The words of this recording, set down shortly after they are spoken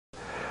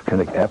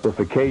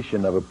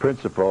application of a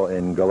principle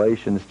in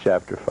Galatians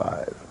chapter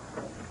 5.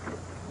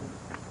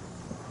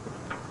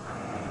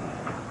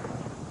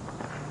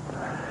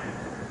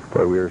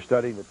 Where we are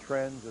studying the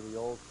trends of the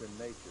old sin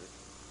nature.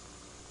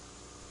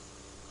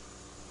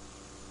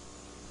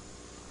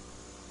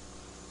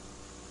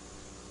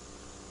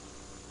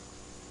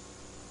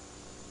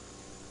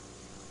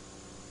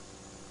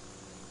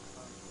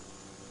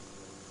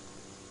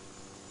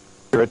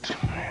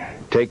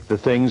 Take the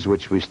things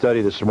which we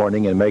study this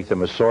morning and make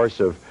them a source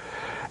of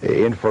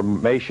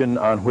information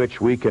on which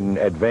we can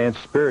advance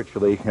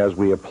spiritually as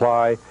we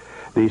apply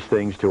these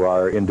things to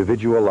our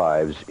individual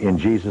lives. In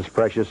Jesus'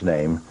 precious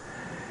name,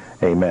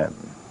 amen.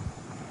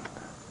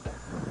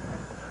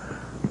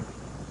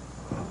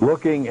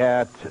 Looking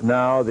at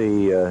now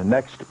the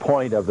next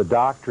point of the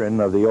doctrine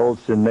of the old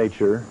sin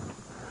nature,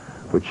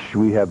 which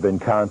we have been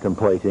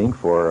contemplating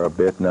for a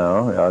bit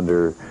now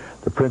under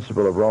the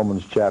principle of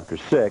Romans chapter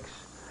 6,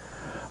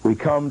 we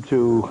come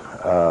to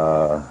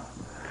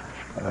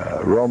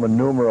Roman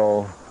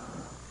numeral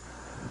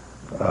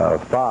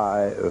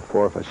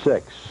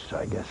 6,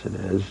 I guess it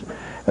is,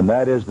 and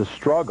that is the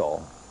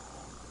struggle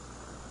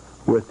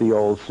with the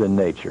old sin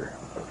nature.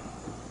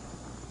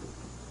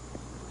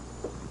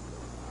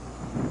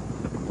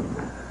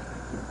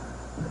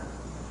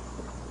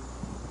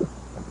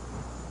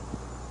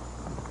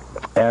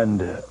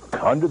 And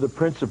under the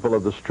principle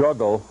of the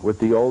struggle with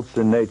the old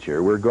sin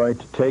nature, we're going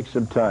to take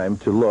some time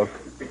to look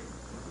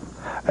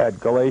at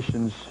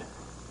Galatians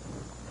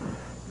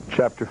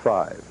chapter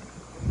 5.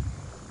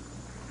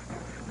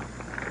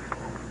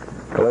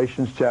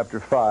 Galatians chapter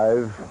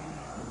 5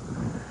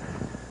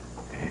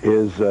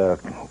 is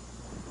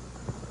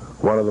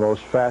one of the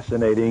most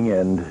fascinating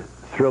and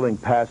thrilling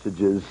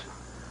passages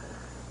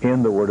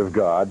in the Word of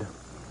God.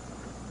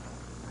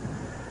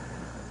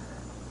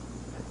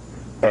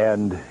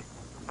 And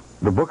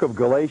the book of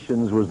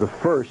Galatians was the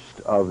first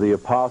of the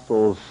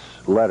apostles'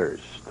 letters,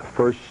 the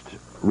first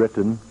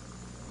written,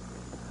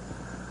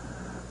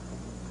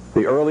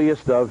 the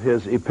earliest of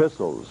his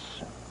epistles.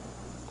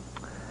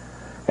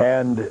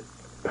 And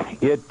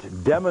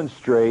it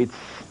demonstrates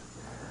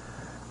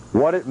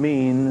what it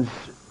means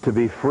to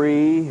be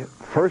free,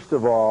 first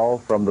of all,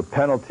 from the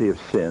penalty of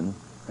sin,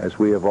 as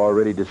we have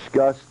already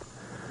discussed,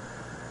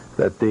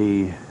 that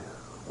the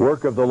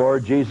work of the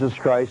Lord Jesus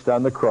Christ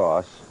on the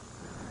cross,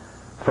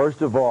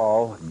 first of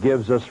all,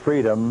 gives us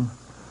freedom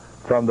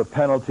from the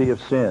penalty of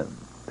sin.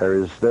 There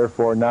is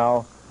therefore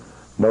now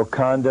no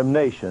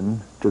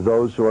condemnation to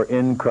those who are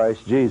in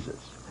Christ Jesus.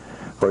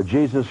 For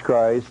Jesus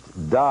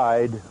Christ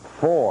died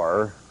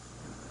for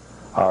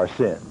our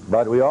sin.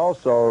 But we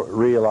also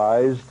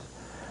realized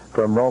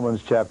from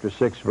Romans chapter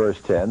 6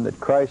 verse 10 that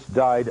Christ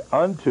died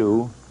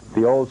unto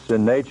the old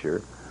sin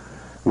nature,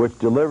 which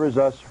delivers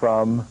us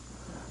from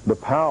the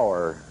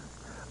power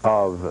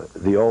of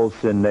the old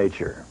sin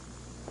nature,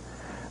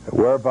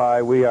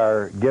 whereby we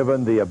are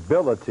given the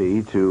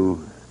ability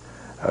to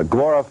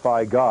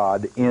glorify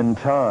God in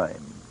time.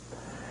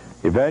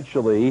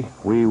 Eventually,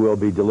 we will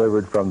be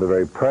delivered from the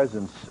very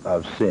presence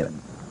of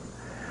sin.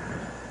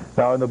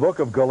 Now, in the book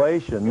of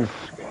Galatians,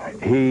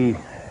 he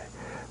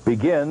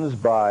begins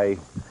by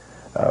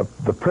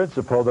the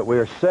principle that we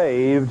are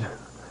saved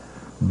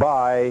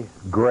by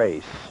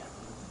grace.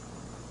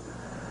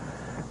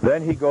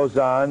 Then he goes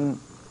on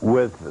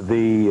with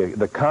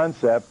the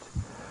concept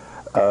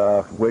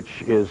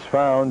which is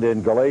found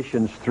in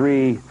Galatians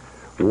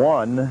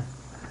 3:1,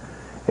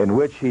 in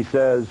which he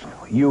says,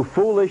 "You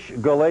foolish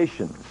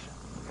Galatians,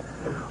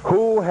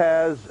 who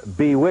has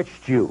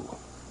bewitched you?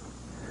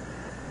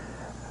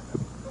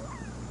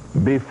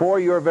 Before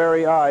your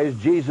very eyes,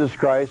 Jesus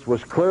Christ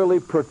was clearly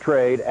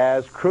portrayed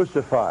as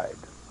crucified."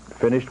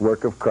 Finished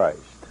work of Christ.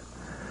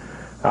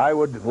 "I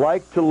would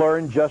like to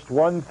learn just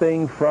one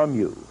thing from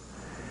you.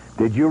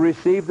 Did you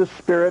receive the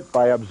Spirit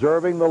by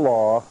observing the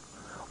law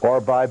or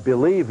by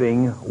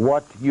believing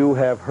what you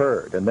have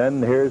heard?" And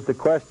then here's the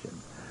question.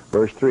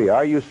 Verse 3,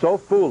 "Are you so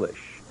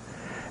foolish?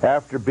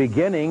 After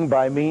beginning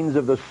by means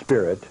of the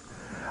Spirit,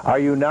 are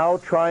you now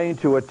trying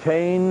to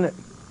attain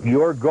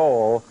your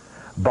goal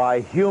by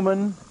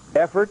human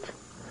effort?"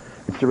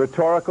 It's a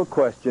rhetorical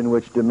question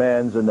which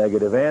demands a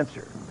negative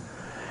answer.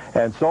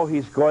 And so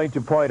he's going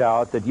to point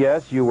out that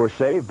yes, you were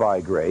saved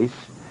by grace,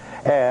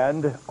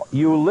 and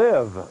you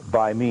live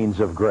by means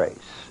of grace.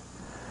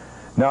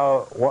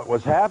 Now, what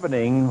was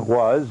happening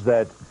was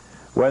that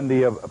when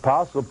the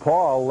Apostle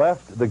Paul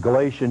left the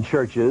Galatian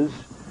churches,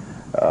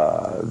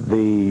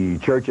 the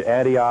church at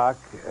Antioch,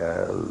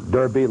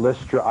 Derbe,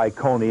 Lystra,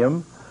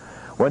 Iconium,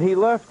 when he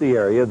left the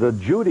area, the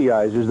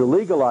Judaizers, the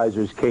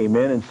legalizers came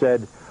in and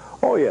said,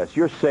 "Oh yes,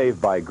 you're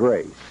saved by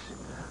grace,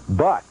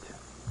 but,"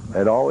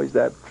 and always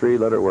that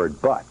three-letter word,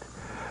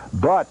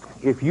 but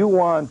if you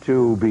want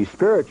to be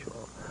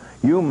spiritual,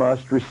 you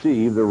must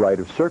receive the rite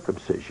of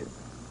circumcision."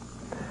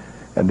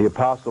 And the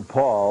Apostle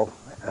Paul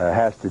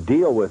has to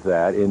deal with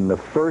that in the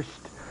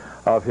first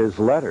of his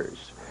letters.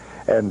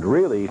 And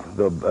really,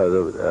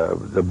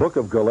 the book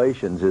of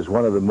Galatians is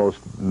one of the most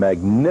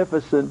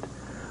magnificent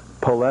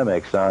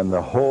polemics on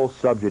the whole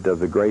subject of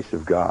the grace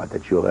of God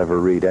that you'll ever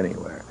read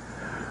anywhere.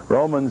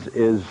 Romans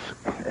is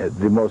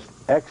the most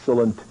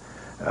excellent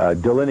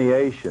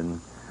delineation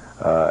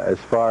as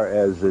far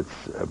as its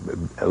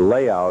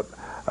layout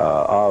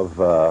of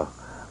the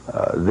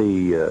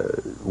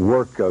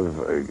work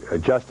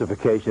of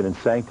justification and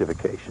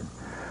sanctification.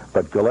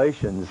 But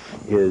Galatians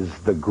is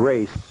the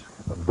grace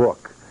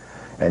book,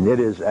 and it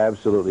is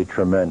absolutely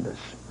tremendous.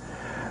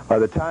 By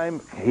the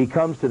time he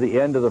comes to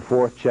the end of the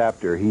 4th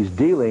chapter, he's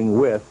dealing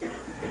with,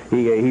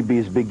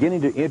 he's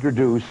beginning to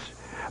introduce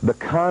the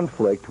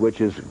conflict which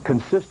is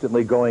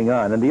consistently going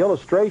on. And the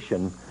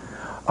illustration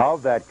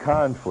of that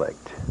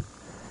conflict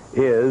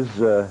is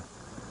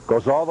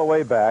goes all the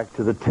way back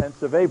to the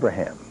tents of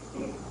Abraham.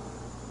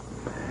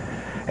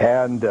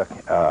 And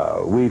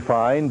we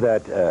find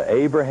that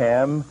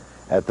Abraham,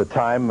 at the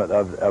time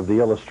of the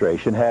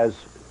illustration, has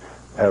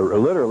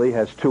literally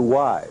has 2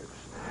 wives.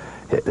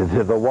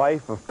 The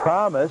wife of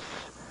promise,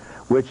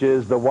 which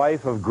is the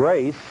wife of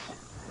grace,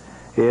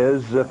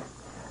 is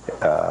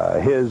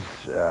his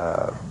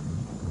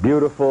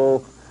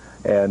beautiful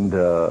and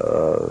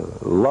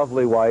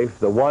lovely wife,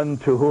 the one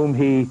to whom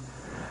who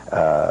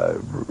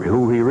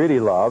he really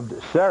loved,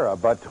 Sarah,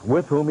 but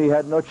with whom he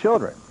had no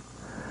children.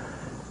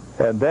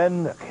 And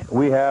then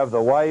we have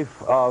the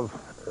wife of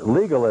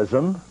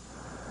legalism,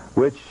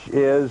 which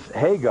is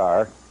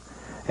Hagar,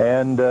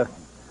 and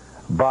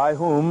by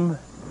whom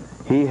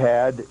he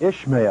had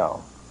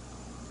Ishmael.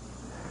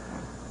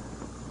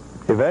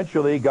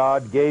 Eventually,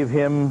 God gave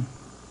him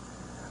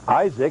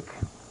Isaac,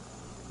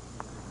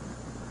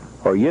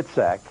 or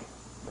Yitzhak,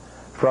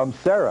 from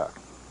Sarah.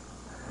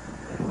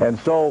 And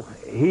so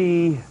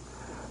he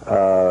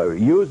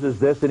uses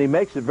this, and he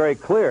makes it very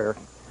clear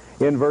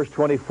in verse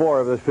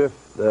 24 of the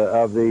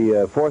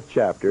 4th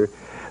chapter.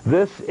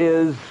 This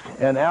is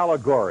an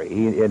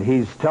allegory, and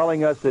he's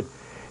telling us that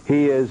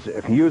he is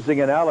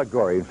using an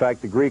allegory. In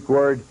fact, the Greek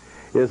word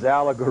is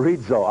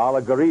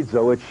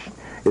allegorizo, which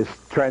is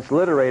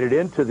transliterated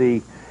into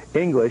the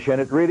English, and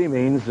it really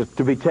means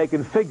to be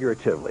taken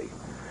figuratively.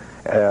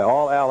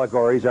 All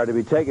allegories are to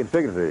be taken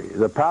figuratively.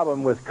 The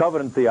problem with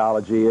covenant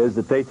theology is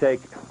that they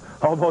take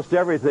almost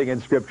everything in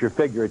Scripture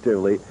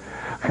figuratively.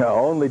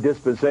 Only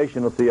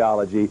dispensational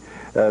theology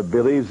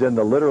believes in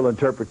the literal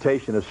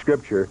interpretation of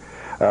Scripture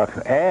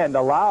and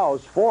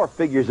allows for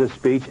figures of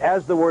speech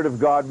as the Word of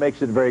God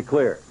makes it very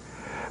clear.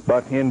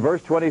 But in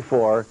verse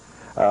 24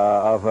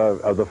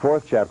 of the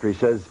 4th chapter, he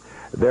says,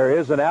 there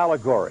is an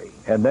allegory.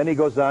 And then he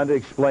goes on to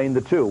explain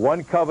the 2.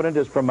 One covenant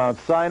is from Mount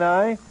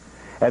Sinai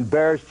and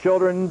bears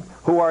children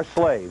who are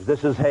slaves.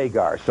 This is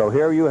Hagar. So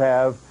here you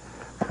have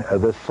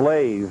the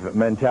slave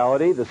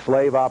mentality, the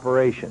slave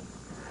operation.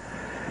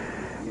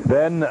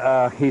 Then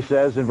he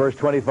says in verse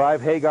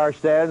 25, Hagar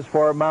stands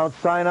for Mount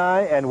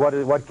Sinai, and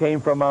what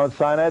came from Mount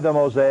Sinai? The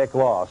Mosaic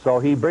Law. So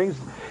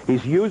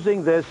he's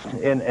using this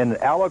in an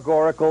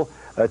allegorical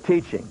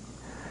teaching.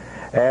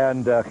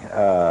 And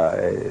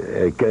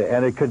it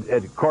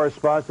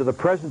corresponds to the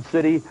present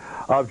city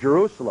of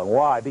Jerusalem.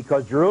 Why?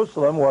 Because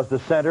Jerusalem was the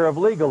center of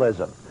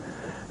legalism.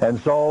 And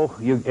so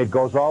it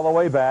goes all the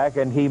way back,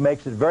 and he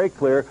makes it very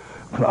clear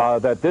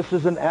that this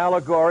is an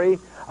allegory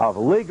of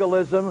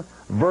legalism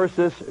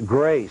versus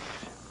grace.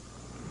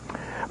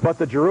 But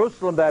the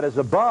Jerusalem that is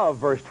above,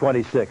 verse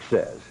 26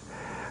 says,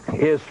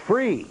 is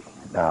free.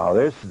 Now,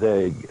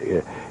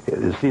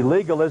 see,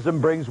 legalism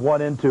brings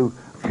one into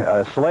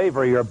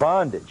slavery or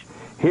bondage.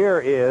 Here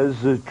is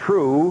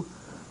true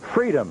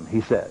freedom, he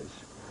says.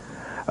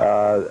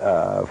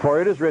 For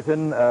it is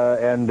written,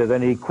 and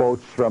then he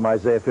quotes from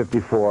Isaiah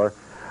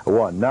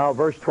 54:1. Now,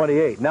 verse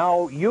 28.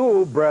 Now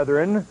you,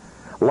 brethren,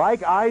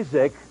 like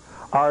Isaac,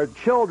 are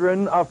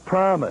children of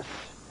promise.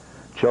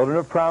 Children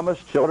of promise,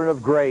 children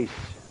of grace.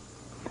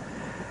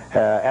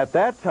 At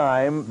that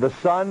time, the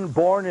son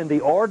born in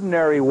the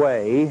ordinary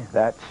way,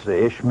 that's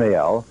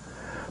Ishmael,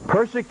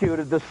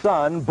 persecuted the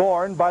son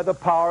born by the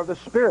power of the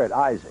Spirit,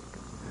 Isaac.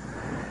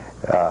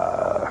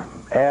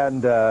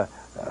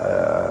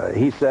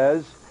 He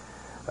says,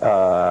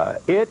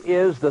 it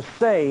is the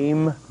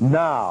same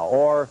now,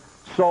 or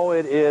so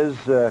it is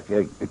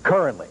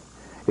currently.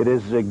 It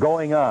is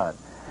going on.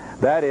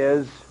 That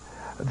is,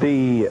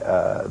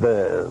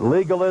 the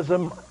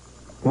legalism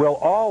will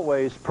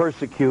always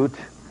persecute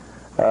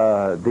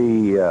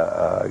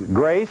the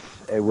grace.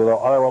 There will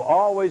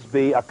always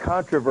be a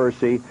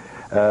controversy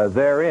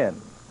therein.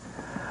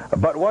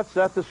 But what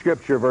saith the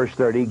Scripture, verse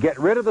 30? Get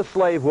rid of the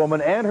slave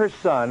woman and her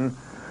son,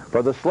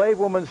 for the slave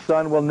woman's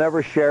son will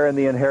never share in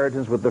the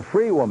inheritance with the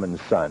free woman's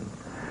son.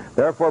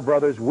 Therefore,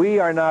 brothers, we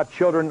are not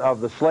children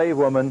of the slave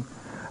woman,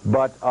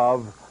 but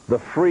of the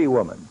free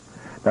woman.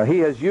 Now, he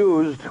has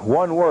used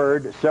one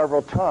word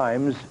several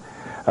times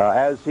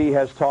as he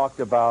has talked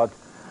about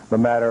the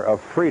matter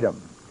of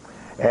freedom.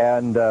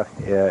 And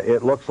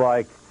it looks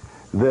like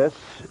this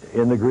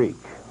in the Greek.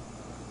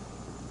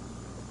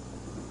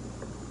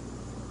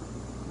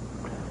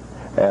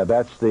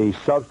 That's the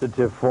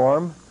substantive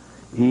form,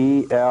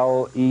 E-L-E-U-T-H-E-R-I-A.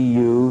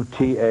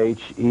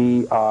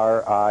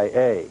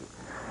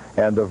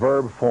 And the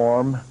verb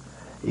form,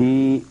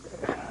 E-L-E-U-T-H-E-R-I-A.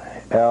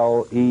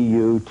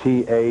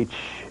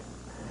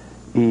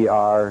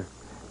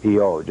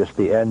 Eleuthereo. Just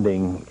the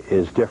ending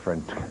is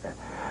different.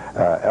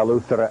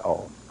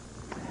 Eleuthereo.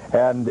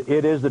 And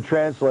it is the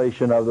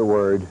translation of the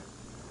word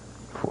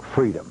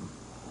freedom.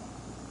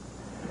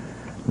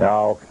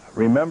 Now,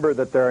 remember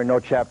that there are no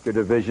chapter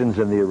divisions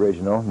in the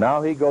original.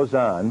 Now he goes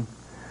on,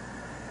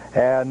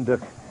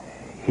 and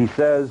he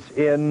says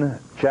in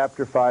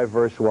chapter 5,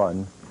 verse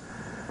 1,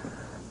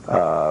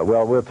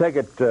 well, we'll take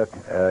it,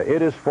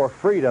 it is for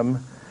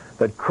freedom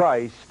that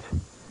Christ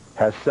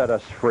has set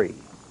us free.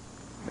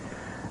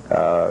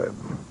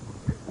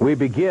 We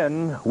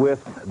begin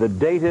with the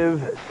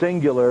dative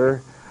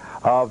singular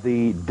of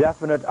the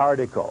definite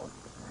article.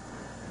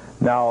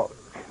 Now,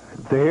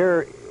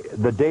 here,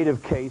 the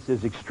dative case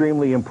is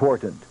extremely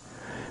important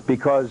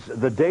because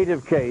the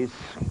dative case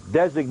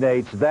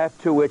designates that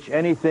to which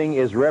anything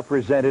is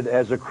represented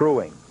as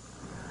accruing.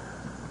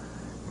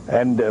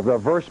 And the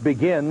verse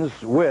begins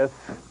with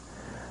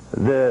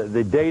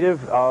the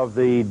dative of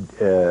the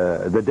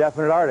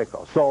definite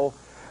article. So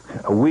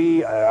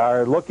we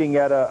are looking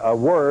at a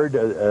word,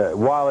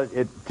 while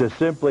it to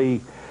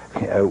simply,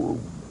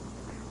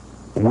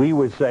 we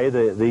would say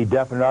the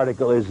definite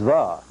article is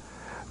the.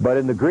 But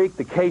in the Greek,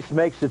 the case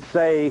makes it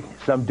say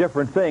some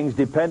different things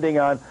depending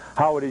on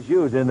how it is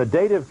used. In the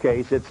dative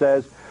case, it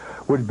says,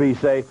 would be,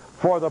 say,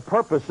 for the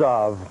purpose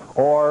of,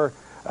 or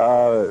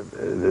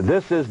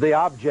this is the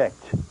object,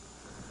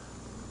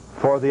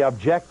 for the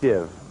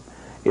objective.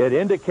 It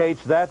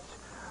indicates that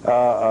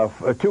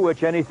to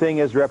which anything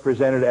is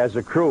represented as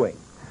accruing.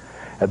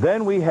 And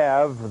then we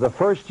have the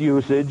first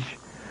usage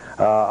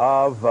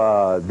of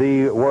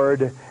the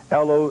word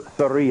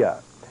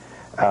eleutheria.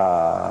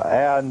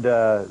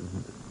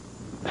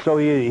 So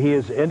he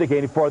is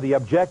indicating for the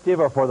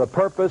objective or for the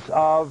purpose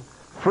of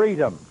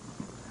freedom.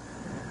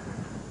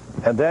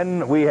 And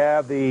then we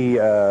have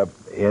the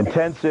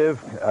intensive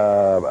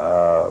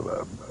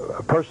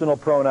personal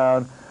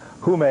pronoun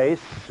humes,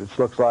 which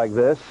looks like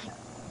this,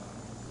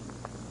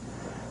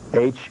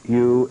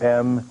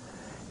 H-U-M-E-I-S,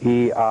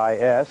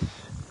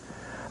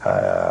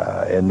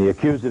 in the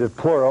accusative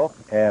plural,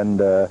 and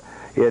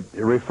it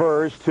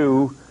refers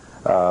to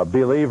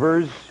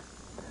believers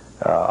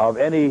of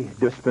any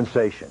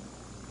dispensation.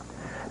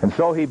 And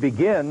so he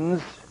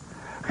begins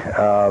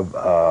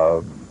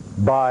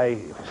by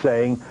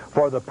saying,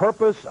 for the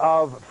purpose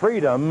of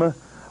freedom,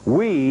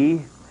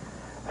 we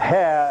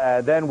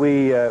have, then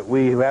we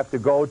have to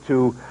go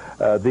to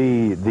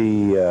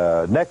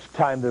the next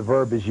time the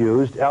verb is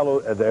used.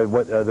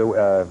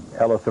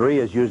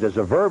 Eleutheria is used as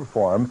a verb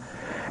form,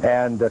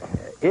 and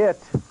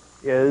it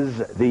is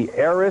the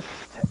aorist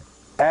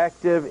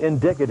active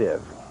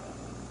indicative.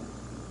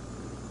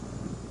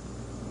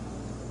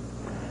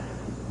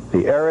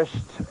 The aorist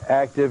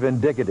active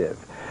indicative.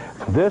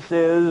 This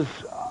is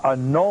a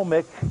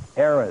gnomic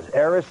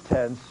aorist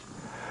tense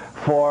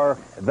for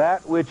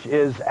that which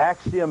is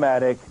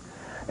axiomatic,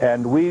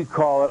 and we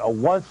call it a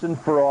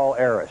once-and-for-all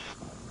aorist.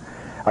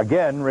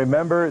 Again,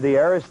 remember, the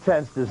aorist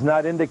tense does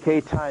not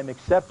indicate time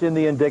except in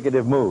the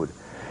indicative mood.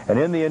 And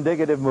in the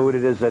indicative mood,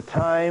 it is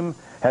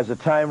has a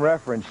time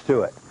reference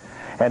to it.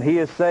 And he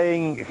is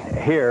saying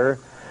here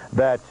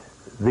that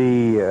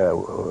we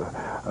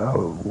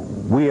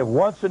have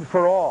once and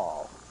for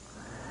all.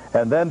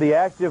 And then the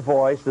active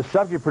voice, the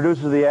subject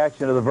produces the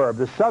action of the verb.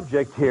 The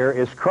subject here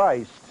is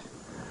Christ.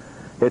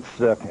 It's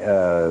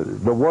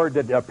the word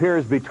that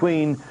appears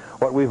between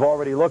what we've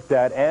already looked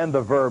at and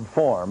the verb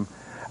form,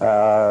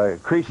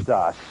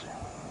 Christos.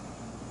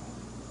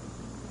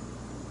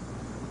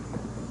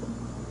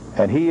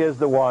 And he is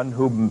the one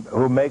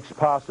who makes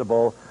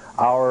possible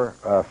our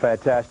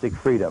fantastic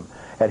freedom.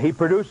 And he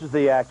produces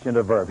the action of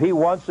the verb. He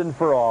once and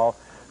for all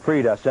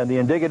freed us. And the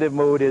indicative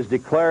mood is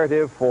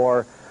declarative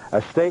for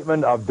a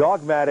statement of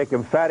dogmatic,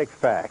 emphatic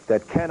fact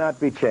that cannot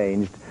be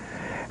changed.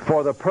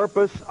 For the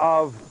purpose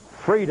of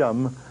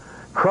freedom,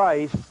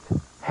 Christ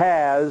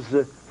has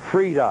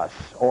freed us,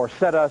 or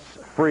set us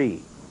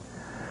free,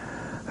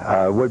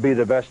 would be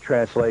the best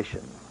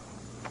translation.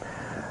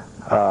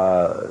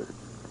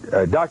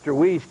 Dr.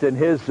 Wiest, in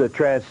his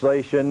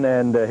translation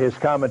and his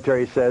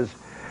commentary, says,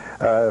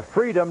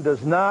 freedom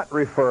does not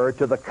refer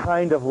to the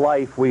kind of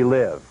life we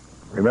live.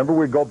 Remember,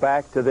 we go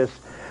back to this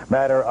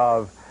matter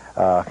of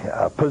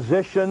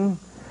position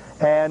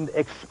and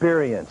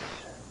experience.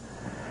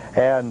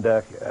 And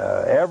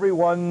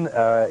everyone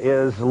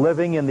is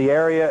living in the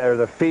area or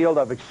the field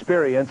of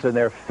experience, and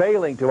they're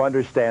failing to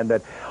understand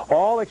that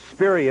all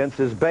experience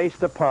is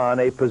based upon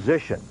a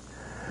position.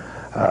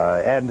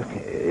 And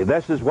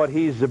this is what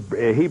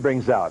he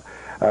brings out.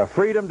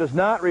 Freedom does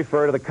not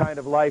refer to the kind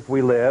of life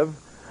we live,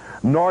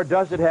 nor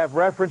does it have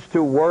reference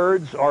to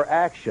words or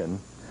action,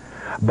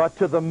 but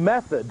to the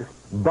method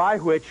by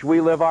which we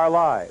live our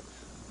lives.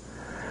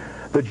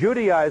 The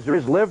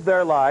Judaizers lived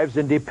their lives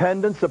in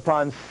dependence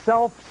upon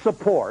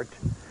self-support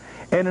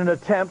in an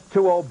attempt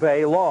to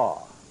obey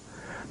law.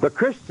 The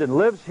Christian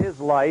lives his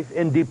life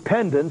in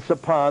dependence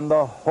upon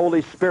the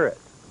Holy Spirit.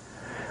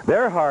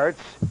 Their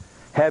hearts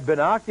have been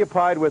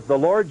occupied with the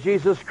Lord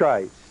Jesus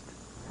Christ.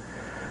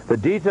 The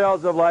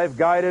details of life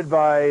guided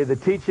by the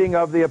teaching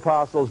of the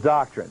apostles'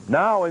 doctrine.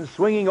 Now, in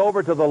swinging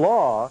over to the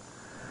law,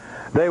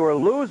 they were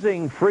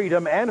losing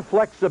freedom and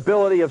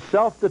flexibility of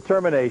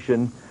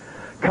self-determination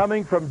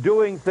coming from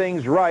doing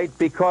things right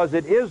because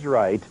it is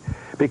right,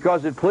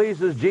 because it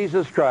pleases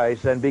Jesus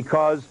Christ, and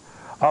because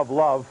of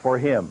love for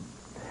Him.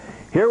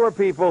 Here were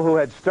people who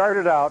had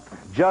started out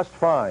just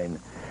fine.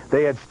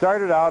 They had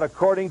started out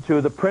according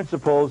to the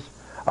principles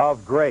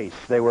of grace.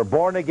 They were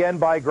born again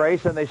by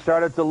grace, and they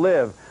started to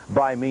live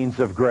by means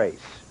of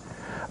grace.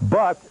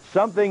 But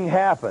something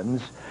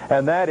happens,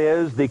 and that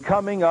is the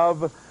coming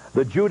of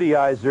the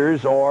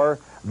Judaizers or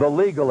the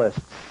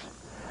legalists.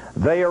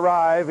 They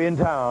arrive in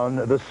town,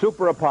 the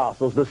super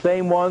apostles, the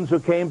same ones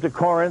who came to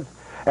Corinth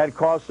and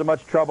caused so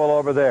much trouble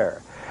over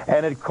there.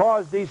 And it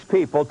caused these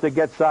people to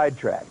get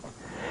sidetracked.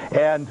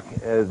 And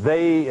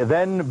they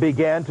then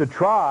began to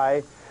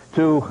try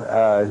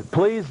to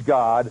please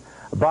God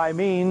by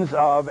means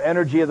of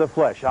energy of the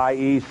flesh,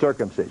 i.e.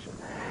 circumcision.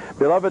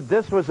 Beloved,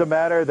 this was a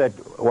matter that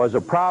was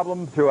a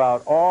problem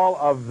throughout all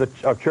of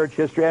church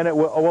history, and it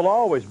will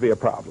always be a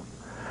problem.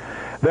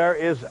 There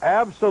is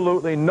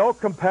absolutely no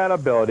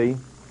compatibility,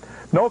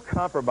 no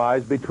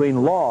compromise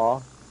between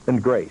law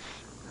and grace.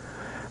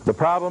 The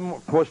problem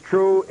was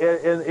true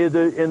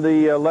in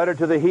the letter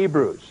to the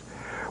Hebrews,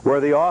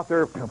 where the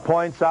author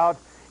points out,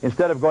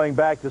 instead of going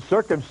back to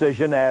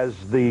circumcision as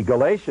the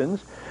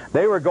Galatians,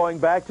 they were going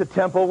back to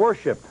temple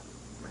worship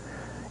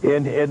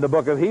in the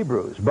book of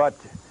Hebrews. But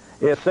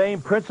the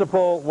same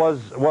principle was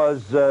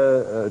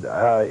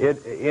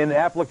in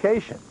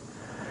application.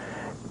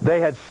 They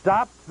had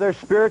stopped their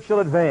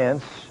spiritual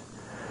advance.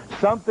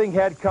 Something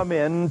had come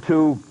in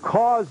to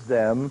cause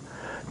them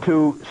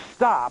to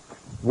stop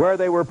where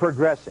they were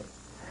progressing.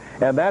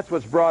 And that's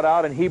what's brought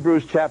out in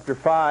Hebrews chapter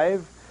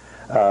 5,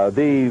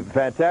 the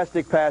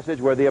fantastic passage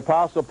where the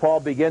Apostle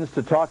Paul begins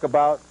to talk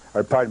about,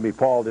 or pardon me,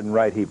 Paul didn't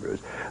write Hebrews.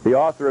 The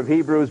author of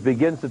Hebrews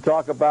begins to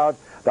talk about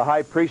the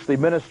high priestly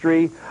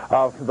ministry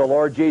of the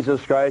Lord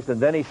Jesus Christ, and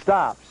then he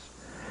stops.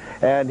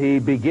 And he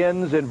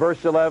begins in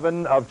verse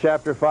 11 of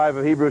chapter 5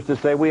 of Hebrews to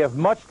say, we have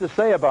much to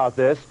say about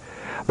this,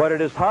 but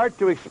it is hard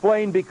to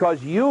explain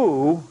because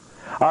you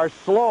are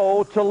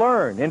slow to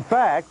learn. In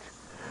fact,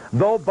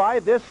 though by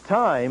this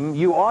time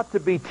you ought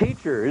to be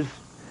teachers,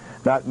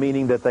 not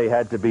meaning that they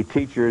had to be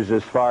teachers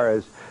as far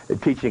as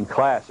teaching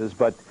classes,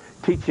 but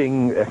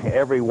teaching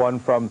everyone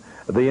from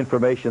the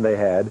information they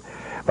had,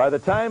 by the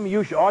time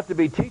you ought to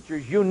be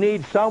teachers, you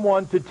need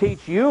someone to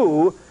teach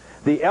you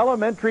the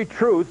elementary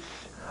truths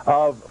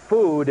of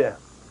food,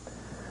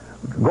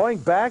 going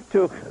back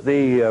to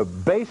the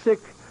basic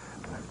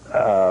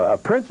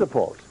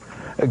principles,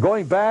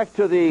 going back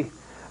to the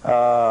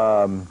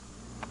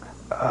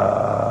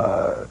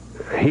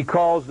he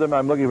calls them,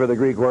 I'm looking for the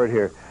Greek word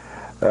here,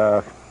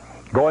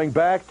 going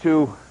back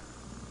to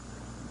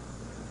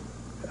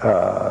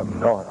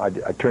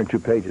I turned 2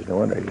 pages, no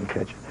wonder I didn't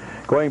catch it.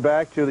 Going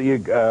back to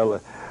the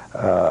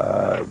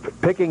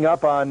picking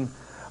up on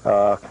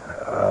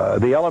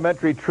the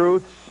elementary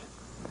truths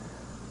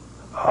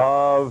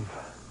of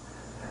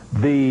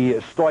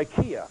the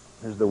stoicheia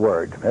is the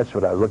word. That's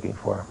what I was looking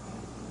for.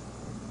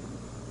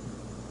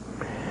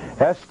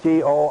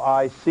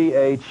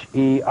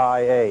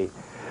 S-T-O-I-C-H-E-I-A.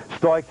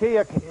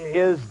 Stoicheia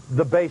is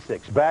the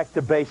basics, back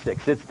to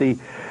basics. It's the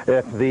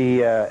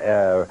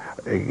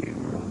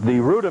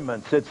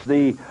rudiments. It's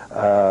the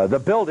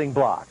building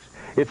blocks.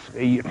 It's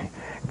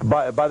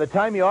by the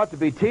time you ought to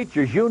be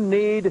teachers, you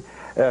need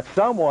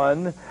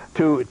someone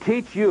to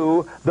teach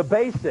you the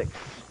basics.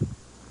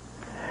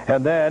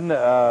 And then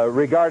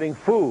regarding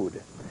food,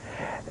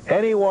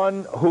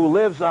 anyone who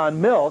lives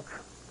on milk,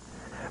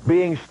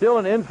 being still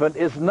an infant,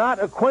 is not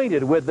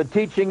acquainted with the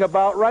teaching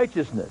about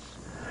righteousness.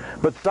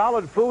 But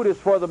solid food is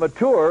for the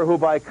mature, who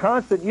by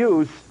constant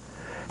use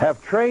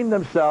have trained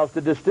themselves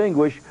to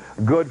distinguish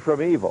good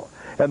from evil.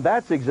 And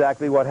that's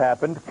exactly what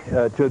happened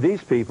to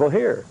these people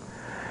here.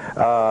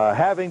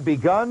 Having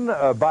begun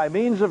by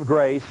means of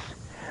grace,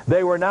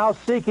 they were now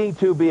seeking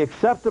to be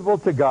acceptable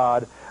to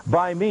God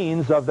by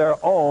means of their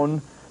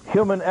own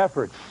human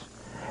efforts.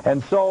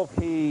 And so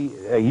he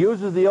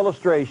uses the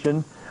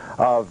illustration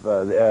of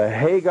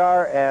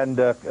Hagar and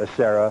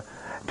Sarah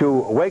to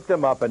wake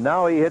them up, and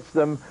now he hits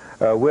them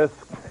with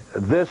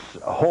this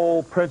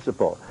whole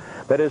principle,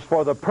 that is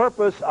for the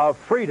purpose of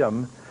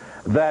freedom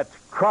that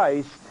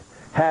Christ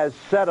has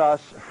set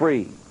us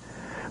free.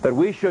 That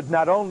we should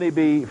not only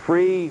be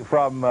free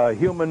from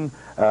human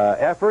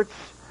efforts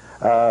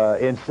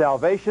in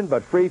salvation,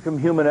 but free from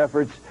human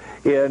efforts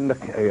in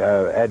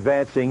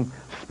advancing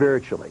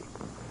spiritually.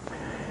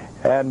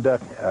 And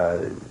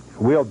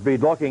we'll be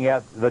looking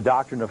at the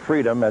doctrine of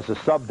freedom as a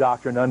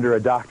sub-doctrine under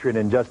a doctrine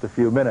in just a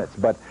few minutes.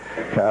 But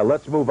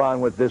let's move on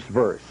with this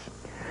verse.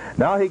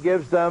 Now he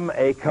gives them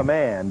a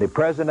command, a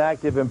present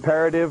active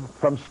imperative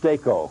from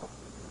steko.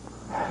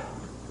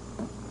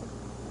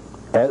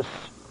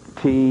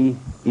 S-T-E-K-O.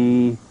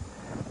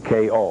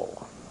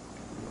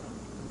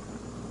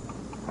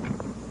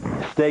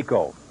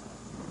 Steko.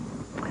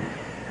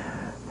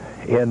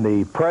 In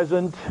the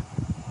present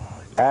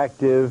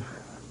active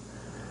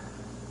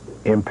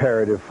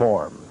imperative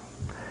form.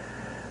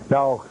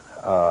 Now,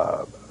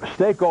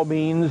 steko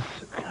means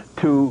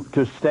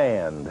to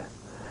stand,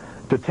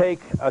 to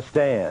take a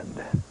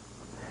stand,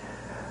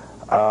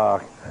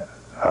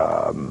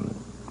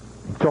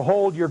 to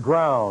hold your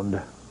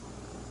ground.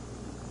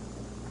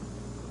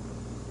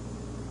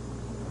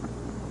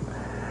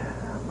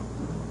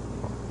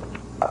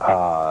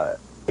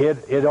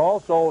 It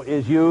also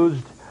is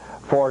used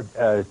for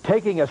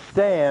taking a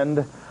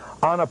stand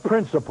on a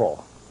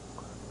principle.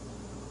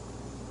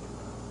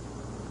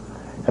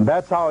 And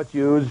that's how it's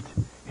used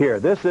here.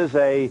 This is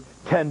a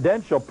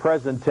tendential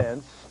present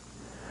tense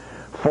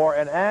for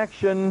an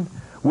action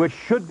which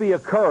should be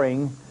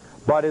occurring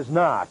but is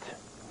not.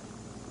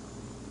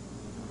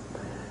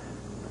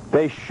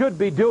 They should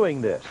be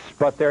doing this,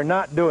 but they're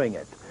not doing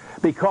it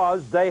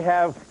because they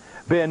have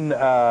been,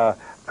 what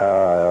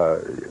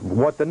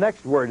the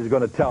next word is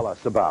going to tell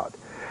us about.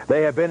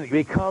 They have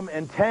become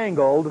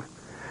entangled,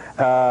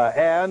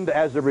 and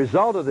as a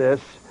result of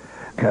this,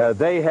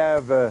 they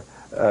have,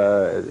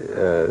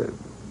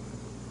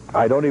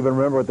 I don't even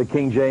remember what the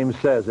King James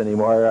says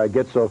anymore. I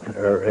get so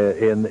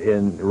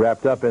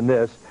wrapped up in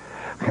this.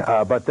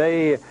 But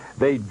they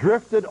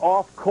drifted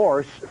off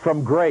course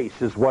from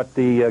grace, is what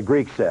the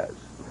Greek says.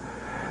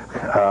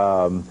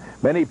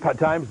 Many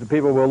times the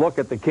people will look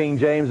at the King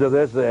James of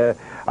this.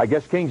 I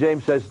guess King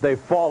James says they've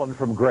fallen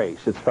from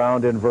grace. It's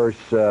found in verse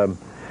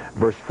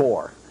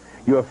 4.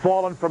 You have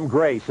fallen from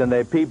grace, and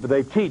they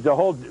teach the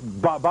whole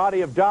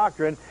body of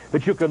doctrine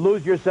that you could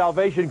lose your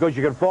salvation because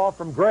you can fall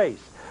from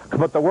grace.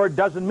 But the word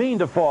doesn't mean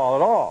to fall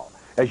at all,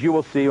 as you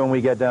will see when we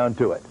get down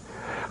to it.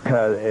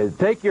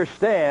 Take your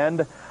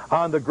stand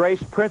on the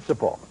grace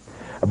principle.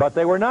 But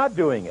they were not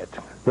doing it.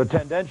 The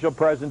tendential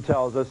present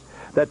tells us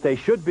that they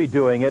should be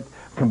doing it,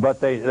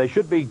 but they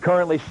should be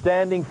currently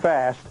standing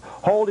fast,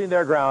 holding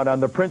their ground on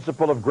the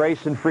principle of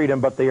grace and freedom,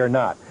 but they are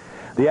not.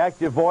 The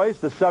active voice,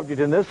 the subject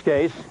in this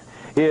case,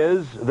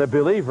 is the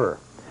believer.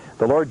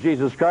 The Lord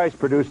Jesus Christ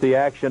produced the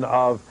action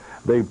of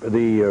the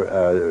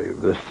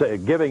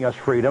giving us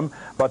freedom,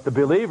 but the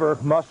believer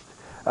must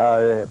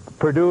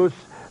produce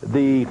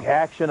the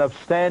action of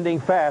standing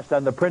fast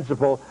on the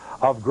principle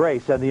of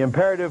grace. And the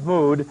imperative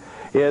mood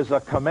is a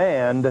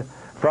command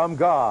from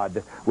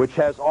God, which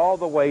has all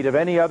the weight of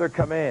any other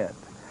command.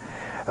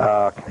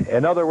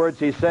 In other words,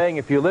 he's saying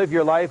if you live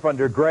your life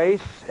under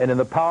grace and in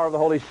the power of the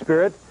Holy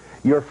Spirit,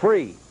 you're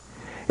free.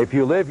 If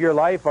you live your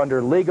life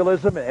under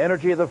legalism and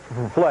energy of the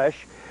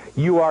flesh,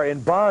 you are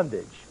in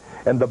bondage.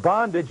 And the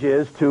bondage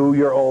is to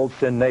your old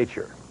sin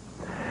nature.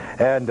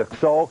 And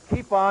so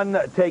keep on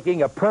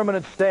taking a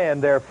permanent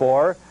stand,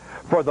 therefore,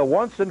 for the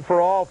once and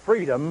for all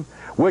freedom,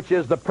 which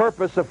is the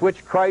purpose of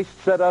which Christ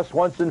set us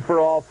once and for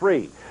all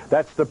free.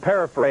 That's the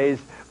paraphrase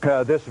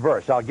this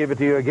verse. I'll give it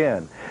to you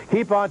again.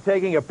 Keep on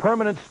taking a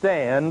permanent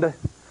stand,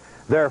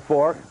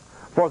 therefore,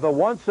 for the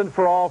once and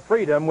for all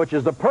freedom, which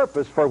is the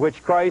purpose for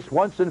which Christ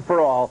once and for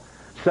all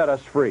set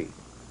us free.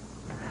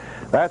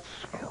 That's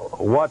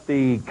what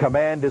the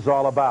command is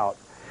all about.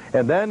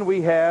 And then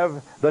we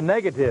have the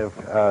negative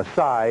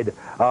side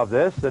of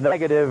this. The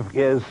negative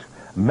is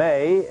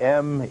may,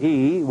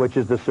 M-E, which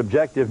is the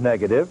subjective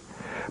negative,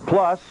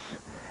 plus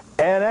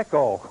an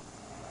echo,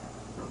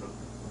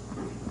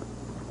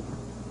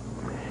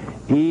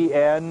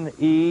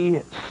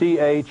 E-N-E-C-H-O.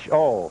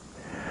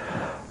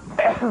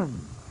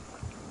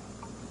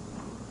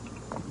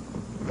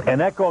 An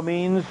echo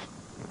means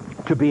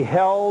to be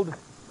held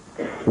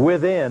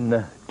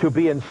within, to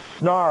be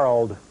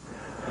ensnarled.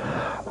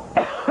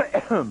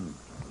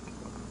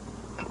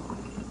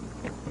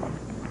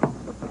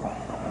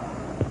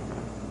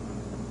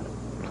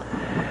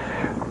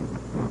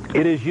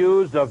 It is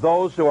used of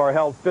those who are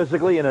held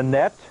physically in a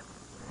net,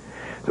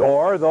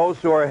 or those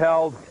who are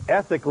held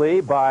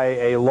ethically by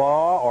a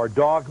law or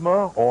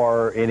dogma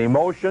or an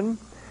emotion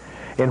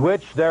in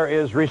which there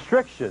is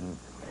restriction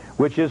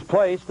which is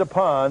placed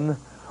upon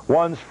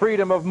one's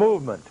freedom of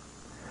movement,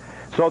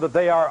 so that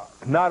they are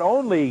not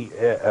only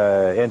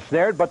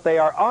ensnared, but they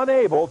are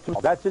unable to.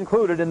 That's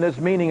included in this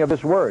meaning of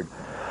this word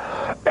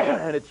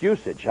and its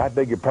usage. I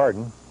beg your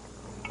pardon.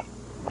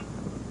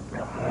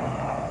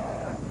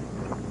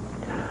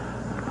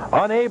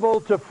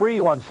 Unable to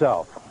free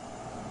oneself.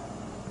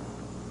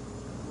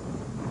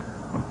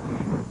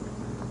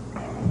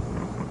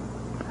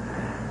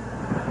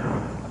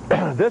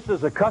 This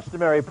is a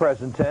customary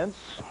present tense,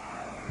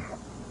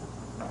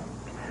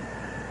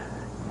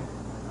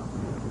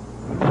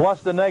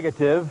 plus the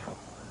negative,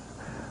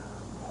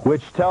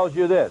 which tells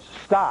you this: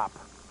 stop.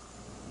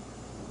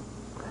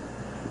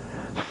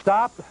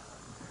 Stop.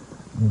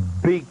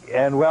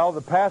 And well,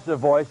 the passive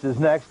voice is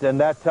next,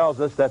 and that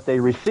tells us that they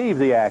receive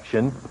the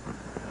action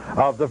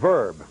of the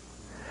verb.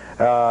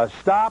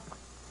 Stop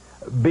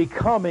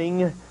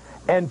becoming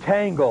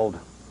entangled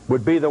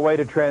would be the way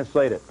to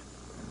translate it.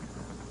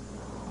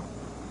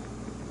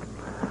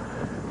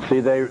 See,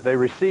 they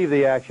receive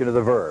the action of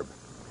the verb.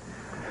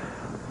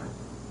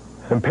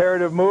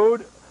 Imperative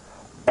mood,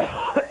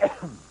 a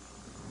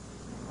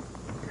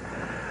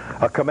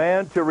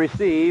command to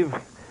receive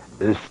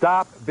is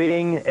stop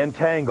being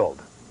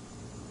entangled.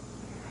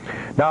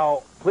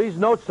 Now, please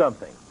note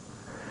something.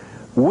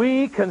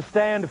 We can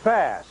stand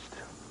fast,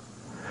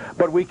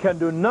 but we can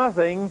do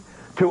nothing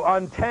to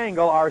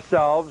untangle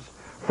ourselves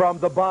from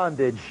the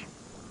bondage.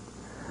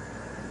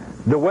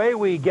 The way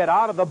we get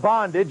out of the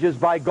bondage is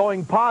by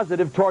going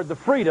positive toward the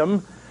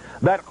freedom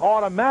that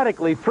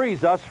automatically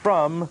frees us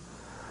from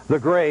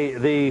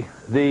the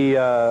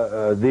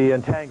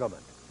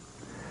entanglement.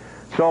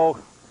 So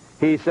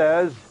he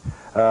says,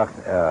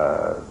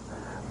 for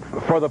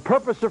the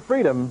purpose of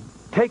freedom,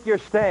 take your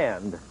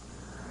stand.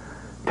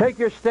 Take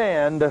your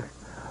stand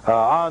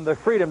on the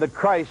freedom that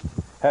Christ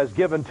has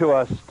given to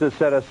us to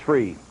set us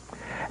free.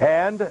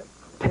 And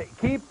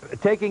keep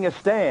taking a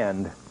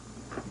stand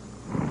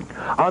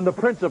on the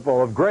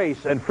principle of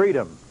grace and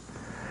freedom.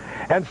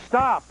 And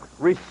stop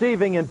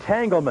receiving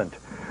entanglement,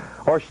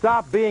 or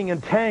stop being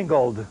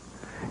entangled.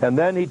 And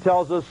then he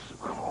tells us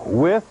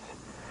with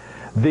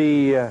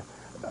the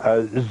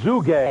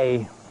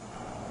zuge,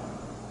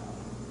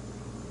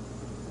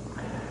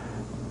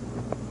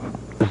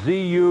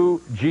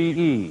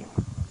 Z-U-G-E.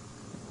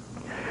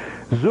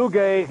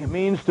 Zuge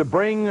means to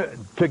bring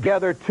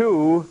together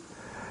two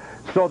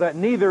so that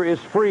neither is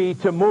free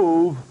to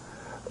move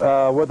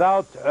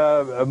without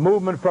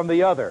movement from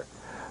the other.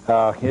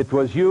 It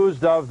was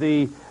used of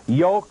the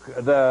yoke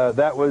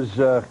that was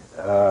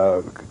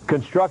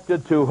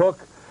constructed to hook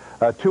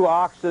two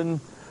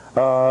oxen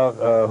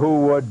who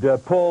would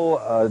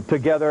pull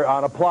together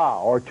on a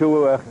plow, or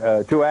two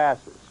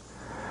asses.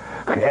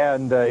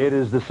 And it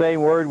is the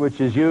same word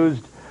which is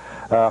used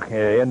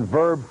in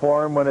verb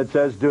form when it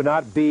says, do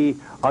not be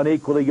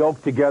unequally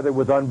yoked together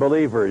with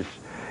unbelievers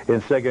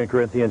in 2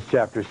 Corinthians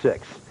chapter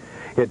 6.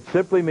 It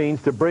simply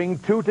means to bring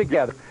two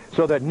together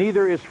so that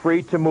neither is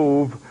free to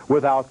move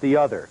without the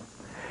other.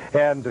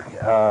 And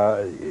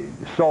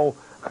so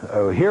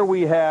here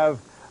we have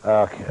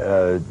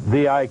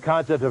the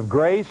concept of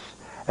grace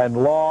and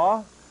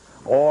law,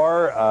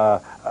 or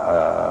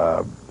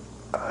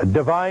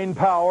divine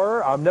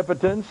power,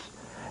 omnipotence,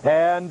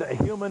 and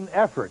human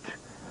effort.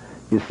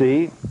 You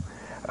see?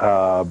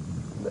 All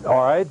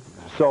right,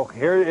 so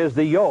here is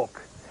the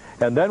yoke.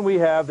 And then we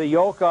have the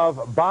yoke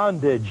of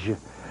bondage.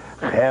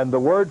 And the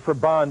word for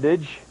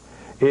bondage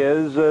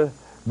is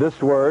this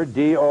word,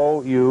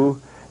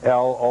 D-O-U-L-O-S,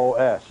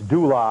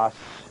 doulos.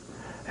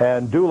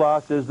 And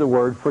doulos is the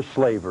word for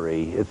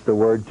slavery. It's the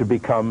word to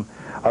become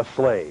a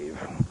slave.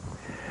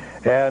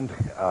 And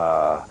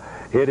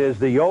it is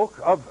the yoke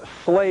of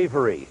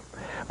slavery.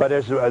 But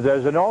there's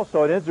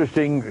also an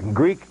interesting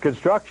Greek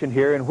construction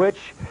here in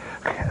which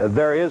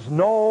there is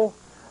no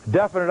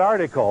definite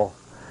article.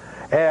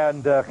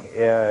 And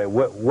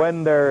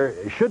when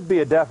there should be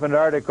a definite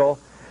article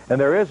and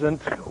there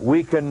isn't,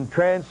 we can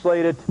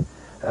translate it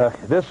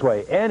this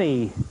way: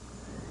 any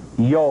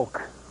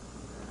yoke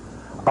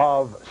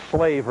of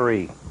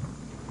slavery,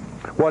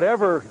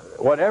 whatever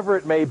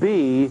it may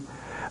be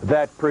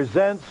that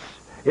presents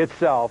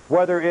itself,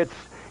 whether it's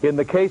in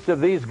the case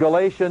of these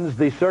Galatians,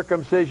 the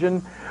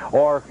circumcision,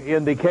 or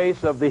in the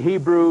case of the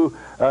Hebrew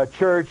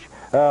church,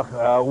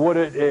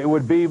 it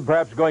would be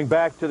perhaps going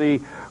back to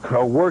the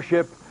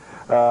worship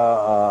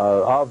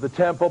of the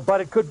temple,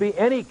 but it could be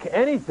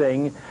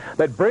anything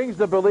that brings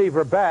the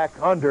believer back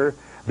under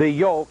the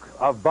yoke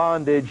of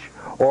bondage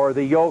or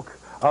the yoke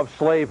of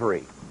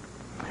slavery.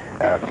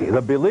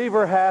 The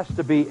believer has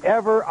to be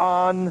ever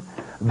on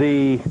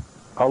the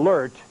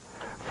alert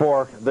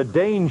for the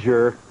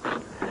danger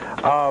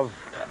of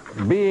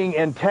being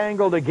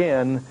entangled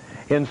again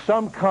in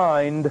some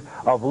kind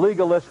of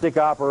legalistic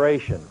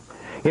operation,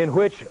 in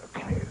which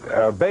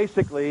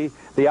basically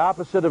the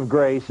opposite of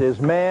grace is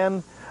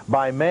man,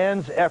 by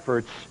man's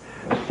efforts,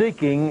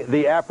 seeking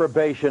the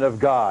approbation of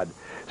God,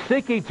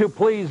 seeking to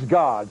please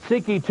God,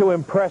 seeking to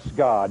impress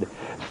God,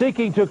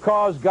 seeking to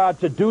cause God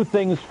to do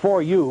things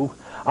for you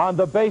on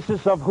the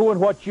basis of who and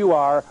what you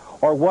are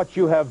or what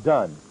you have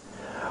done,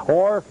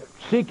 or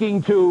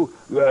seeking to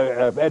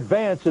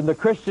advance in the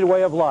Christian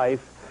way of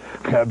life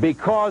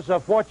because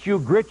of what you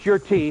grit your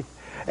teeth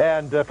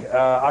and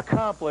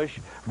accomplish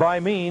by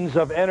means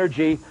of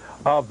energy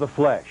of the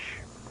flesh.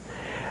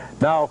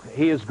 Now,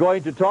 he is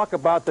going to talk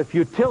about the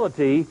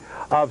futility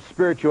of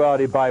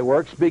spirituality by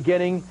works,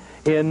 beginning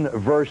in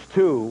verse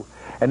 2.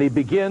 And he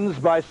begins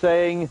by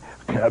saying,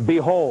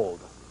 behold.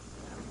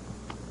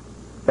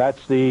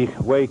 That's the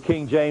way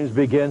King James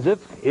begins it.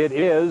 It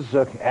is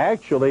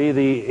actually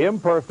the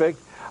imperfect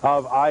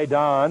of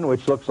Idon,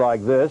 which looks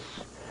like this,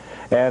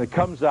 and it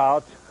comes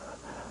out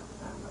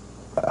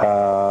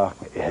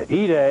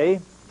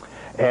Ide,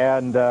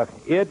 and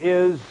it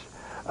is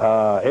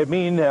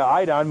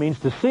Idon means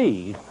to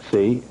see.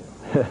 See,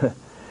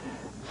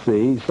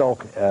 so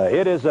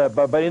it is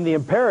but in the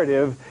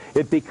imperative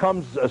it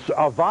becomes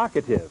a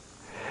vocative.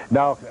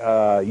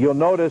 Now you'll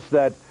notice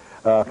that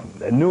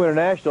New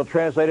International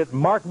translated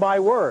 "mark my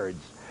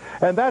words,"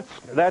 and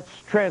that's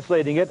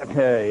translating it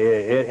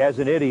as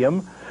an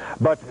idiom.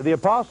 But the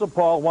Apostle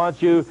Paul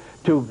wants you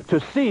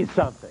to see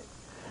something.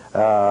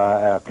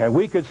 And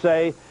we could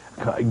say,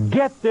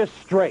 get this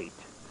straight.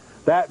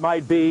 That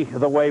might be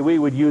the way we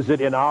would use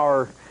it in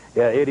our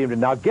idiom.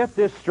 Now get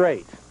this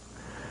straight.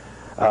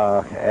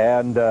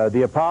 And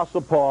the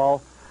Apostle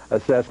Paul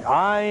says,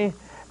 I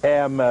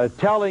am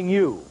telling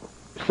you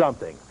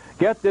something.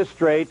 Get this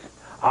straight.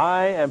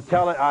 I'm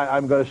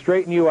going to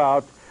straighten you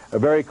out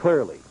very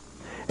clearly.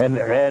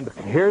 And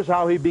here's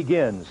how he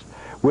begins,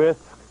 with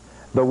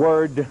the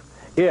word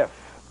if.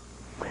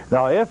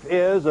 Now, if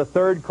is a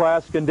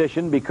third-class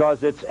condition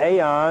because it's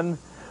aeon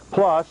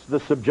plus the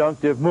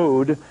subjunctive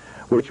mood,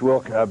 which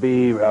will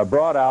be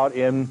brought out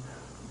in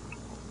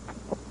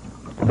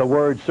the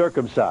word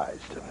circumcised.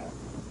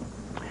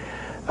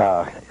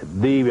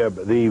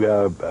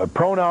 The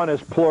pronoun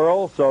is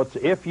plural, so it's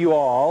if you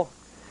all.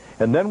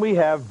 And then we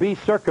have be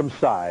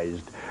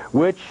circumcised,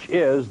 which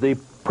is the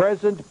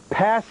present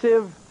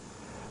passive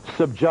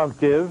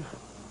subjunctive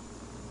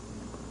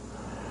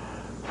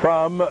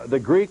from the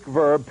Greek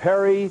verb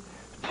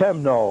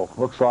peritemno.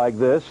 Looks like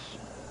this.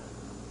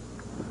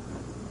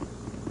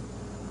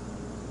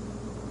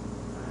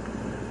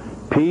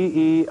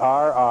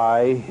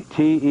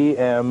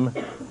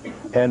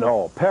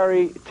 Peritemno.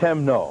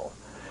 Peritemno.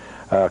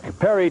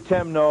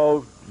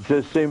 Peritemno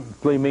just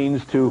simply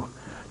means to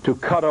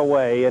cut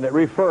away, and it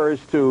refers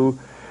to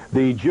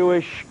the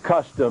Jewish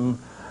custom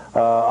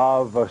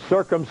of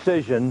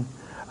circumcision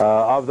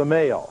of the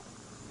male.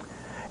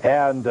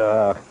 And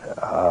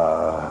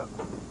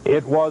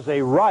it was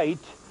a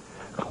rite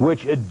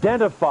which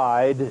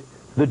identified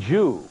the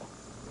Jew.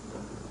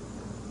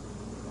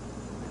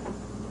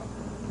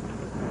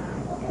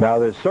 Now,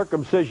 the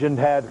circumcision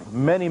had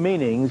many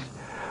meanings,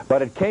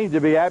 but it came to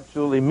be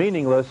absolutely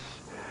meaningless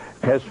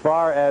as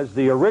far as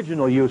the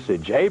original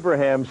usage.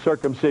 Abraham's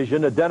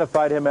circumcision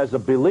identified him as a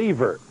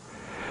believer,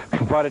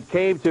 but it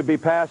came to be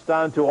passed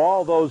on to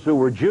all those who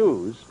were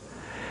Jews,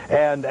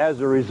 and as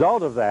a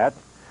result of that,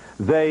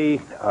 they,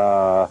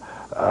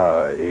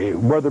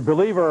 whether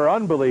believer or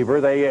unbeliever,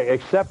 they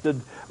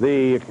accepted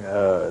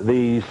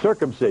the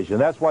circumcision.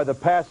 That's why the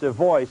passive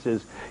voice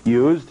is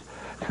used,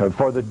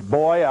 for the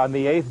boy on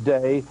the 8th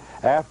day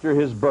after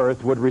his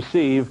birth would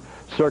receive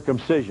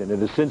circumcision. It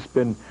has since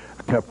been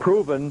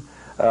proven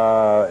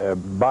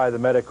by the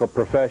medical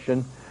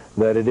profession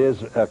that it is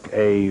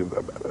something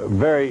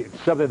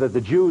that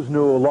the Jews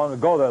knew long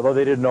ago, though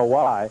they didn't know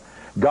why.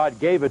 God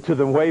gave it to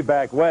them way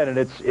back when, and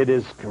it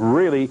is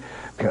really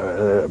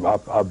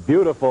a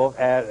beautiful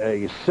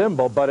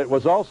symbol, but it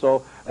was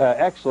also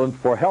excellent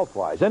for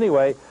health-wise.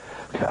 Anyway,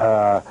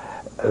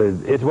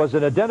 it was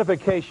an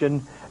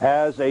identification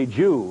as a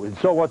Jew, and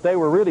so what they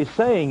were really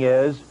saying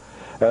is,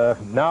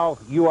 now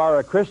you are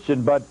a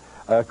Christian, but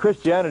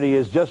Christianity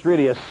is just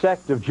really a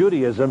sect of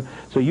Judaism,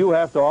 so you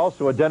have to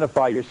also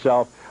identify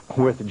yourself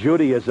with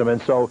Judaism,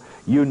 and so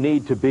you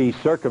need to be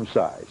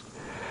circumcised.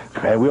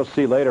 And we'll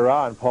see later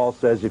on, Paul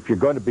says, if you're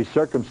going to be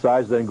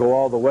circumcised, then go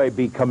all the way,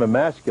 become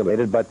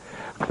emasculated, but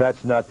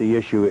that's not the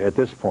issue at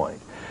this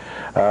point.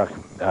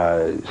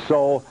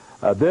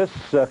 This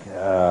is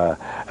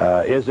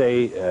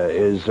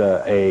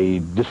a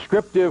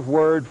descriptive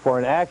word for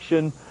an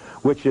action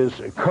which is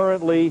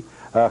currently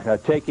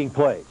taking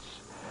place.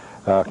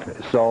 They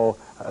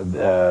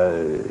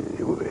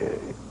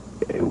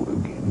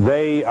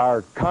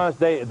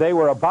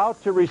were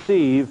about to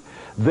receive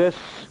this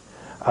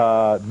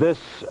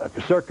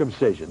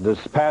circumcision,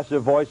 this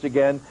passive voice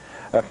again.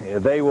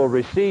 They will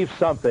receive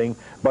something,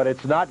 but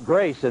it's not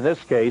grace in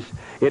this case.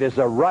 It is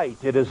a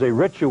rite. It is a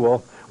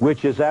ritual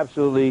which is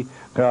absolutely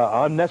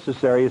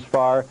unnecessary as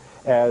far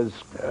as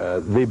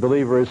the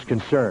believer is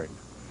concerned.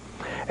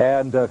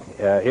 And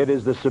it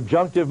is the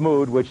subjunctive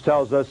mood which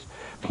tells us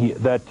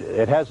that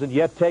it hasn't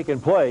yet taken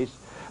place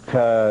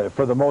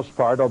for the most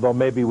part, although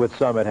maybe with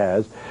some it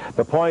has.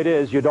 The point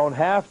is, you don't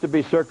have to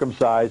be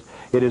circumcised.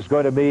 It is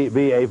going to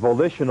be a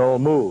volitional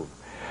move.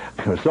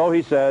 So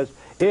he says,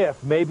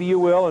 if, maybe you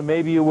will and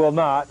maybe you will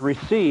not,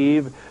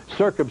 receive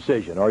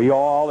circumcision, or you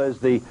all as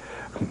the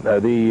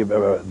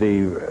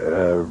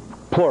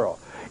plural.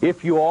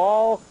 If you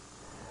all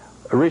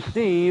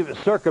receive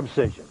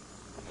circumcision.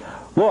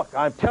 Look,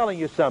 I'm telling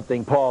you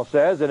something, Paul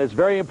says, and it's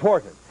very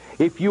important.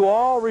 If you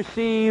all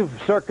receive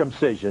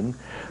circumcision,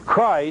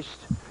 Christ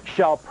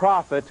shall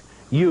profit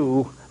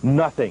you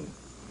nothing.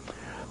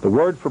 The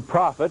word for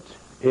profit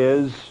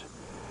is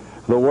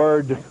the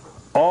word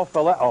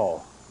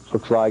ophaleo.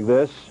 Looks like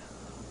this.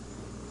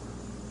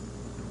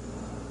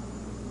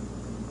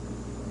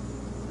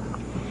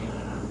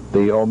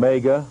 The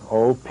omega,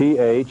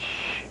 O-P-H-E-L-E-O.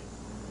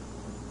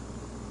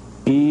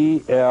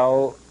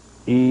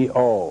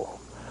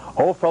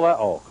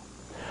 Ophaleo.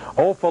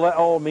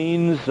 Ophaleo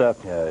means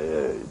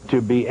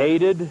to be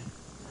aided,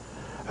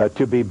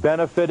 to be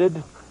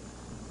benefited,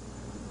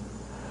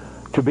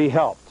 to be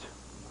helped.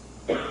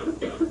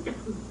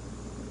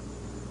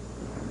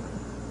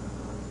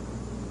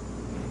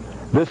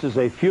 This is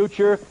a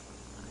future,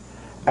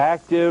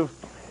 active,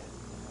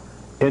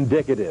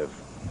 indicative.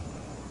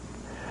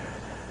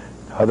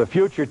 The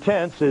future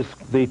tense is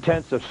the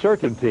tense of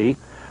certainty.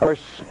 Of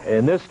course,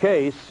 in this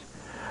case,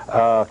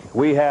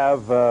 we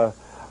have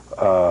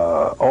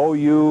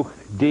O-U-D-E-N,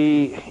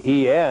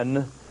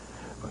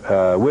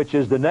 which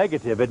is the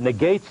negative. It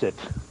negates it.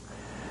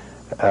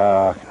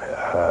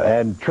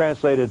 and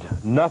translated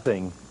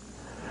nothing.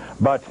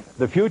 But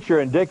the future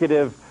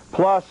indicative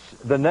plus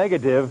the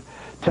negative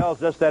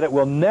tells us that it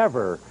will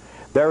never,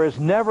 there is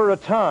never a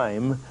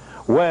time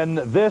when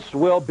this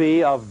will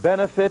be of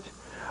benefit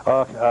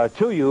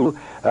to you,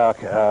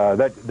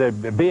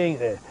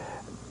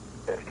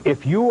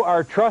 if you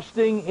are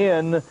trusting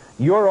in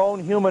your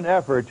own human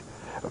effort,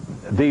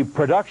 the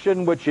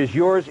production which is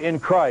yours in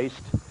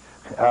Christ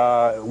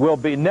will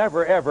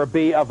never ever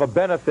be of a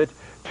benefit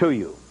to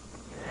you.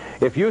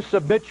 If you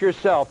submit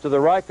yourself to the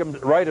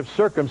rite of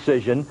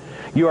circumcision,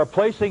 you are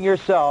placing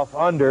yourself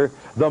under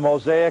the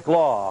Mosaic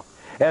law,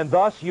 and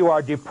thus you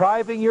are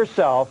depriving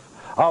yourself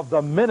of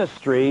the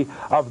ministry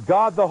of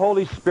God the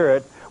Holy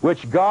Spirit,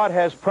 which God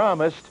has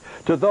promised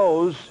to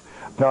those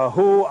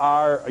who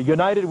are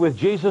united with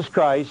Jesus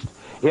Christ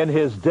in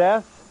his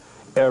death,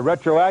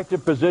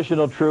 retroactive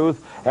positional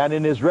truth, and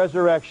in his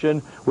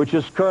resurrection, which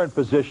is current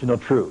positional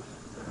truth.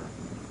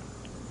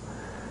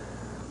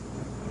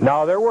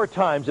 Now, there were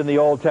times in the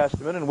Old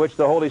Testament in which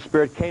the Holy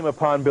Spirit came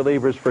upon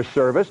believers for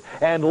service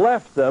and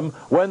left them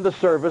when the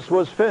service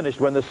was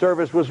finished, when the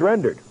service was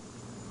rendered.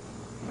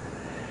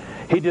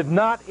 He did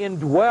not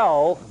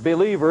indwell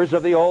believers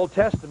of the Old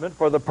Testament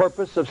for the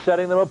purpose of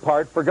setting them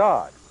apart for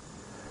God.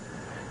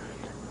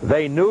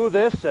 They knew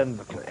this, and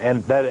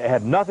that it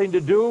had nothing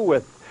to do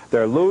with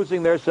their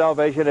losing their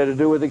salvation. It had to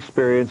do with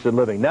experience and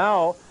living.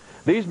 Now,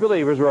 these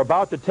believers were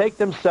about to take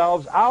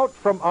themselves out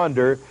from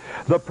under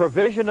the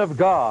provision of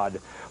God,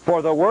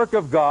 for the work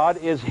of God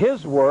is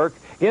his work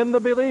in the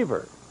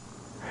believer.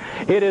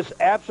 It is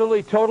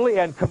absolutely, totally,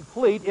 and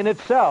complete in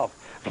itself.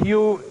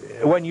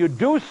 When you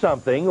do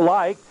something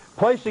like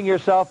placing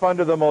yourself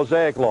under the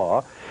Mosaic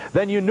law,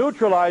 then you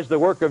neutralize the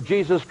work of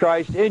Jesus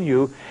Christ in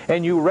you,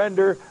 and you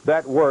render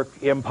that work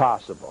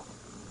impossible.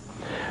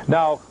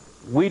 Now,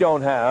 we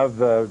don't have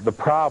the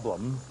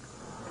problem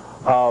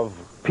of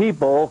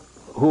people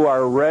who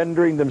are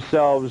rendering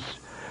themselves,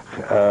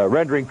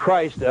 rendering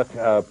Christ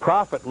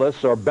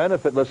profitless or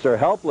benefitless or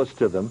helpless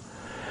to them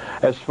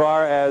as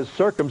far as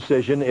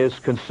circumcision is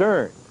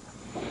concerned.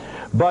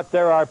 But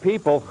there are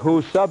people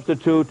who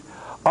substitute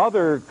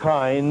other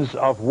kinds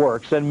of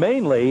works, and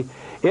mainly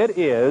it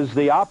is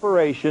the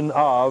operation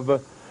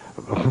of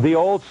the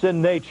old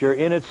sin nature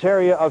in its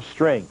area of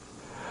strength,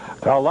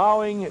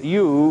 allowing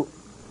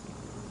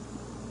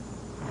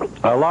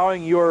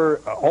your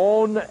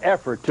own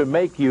effort to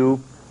make you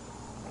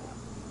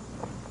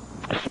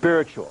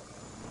spiritual.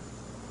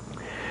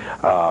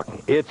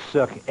 It's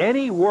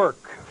any work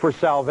for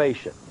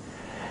salvation.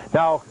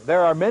 Now,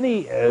 there are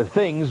many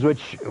things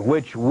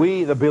which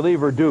we, the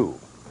believer, do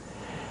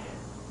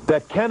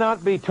that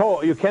cannot be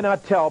told, you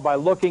cannot tell by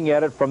looking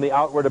at it from the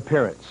outward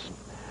appearance.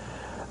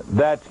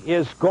 That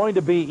is going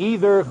to be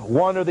either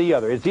one or the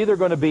other. It's either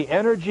going to be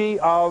energy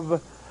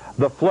of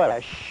the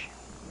flesh,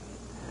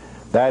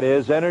 that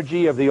is,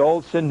 energy of the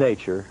old sin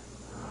nature,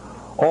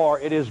 or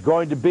it is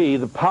going to be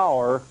the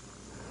power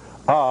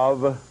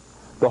of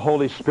the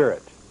Holy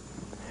Spirit.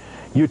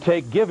 You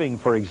take giving,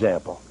 for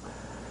example.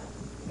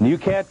 You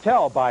can't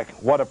tell by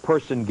what a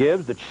person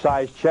gives, the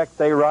size check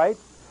they write.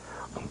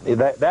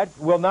 That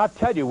will not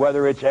tell you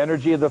whether it's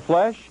energy of the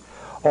flesh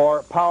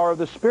or power of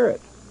the Spirit.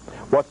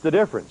 What's the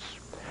difference?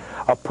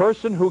 A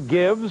person who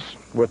gives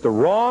with the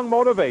wrong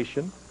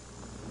motivation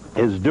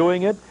is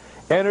doing it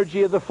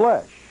energy of the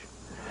flesh.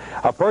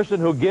 A person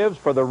who gives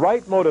for the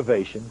right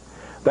motivation,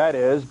 that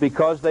is,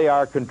 because they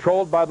are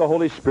controlled by the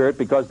Holy Spirit,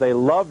 because they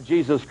love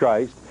Jesus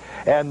Christ,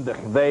 and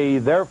they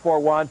therefore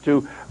want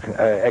to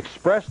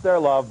express their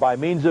love by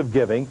means of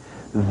giving,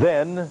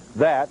 then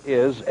that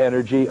is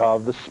energy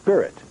of the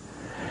Spirit.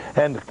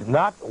 And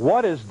not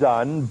what is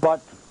done,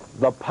 but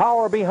the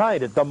power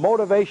behind it, the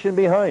motivation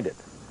behind it.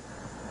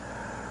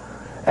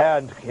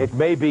 And it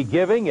may be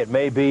giving, it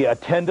may be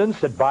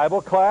attendance at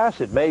Bible class,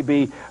 it may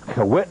be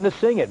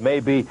witnessing, it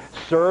may be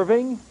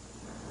serving.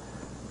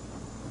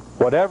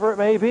 Whatever it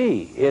may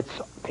be,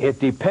 it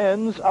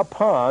depends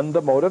upon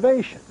the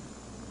motivation.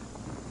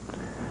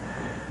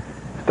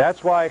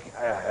 That's why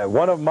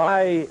one of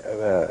my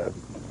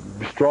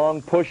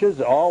strong pushes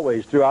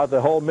always throughout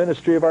the whole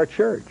ministry of our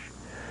church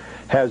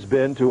has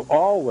been to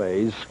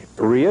always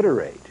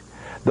reiterate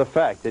the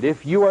fact that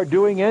if you are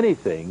doing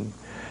anything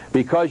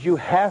because you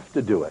have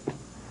to do it,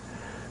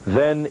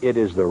 then it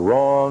is the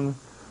wrong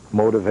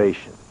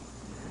motivation.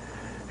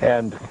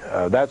 And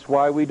that's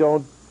why we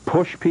don't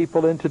push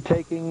people into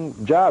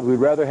taking jobs. We'd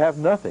rather have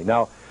nothing.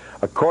 Now,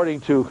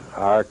 according to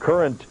our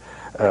current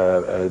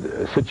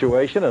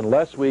situation,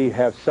 unless we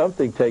have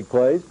something take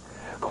place,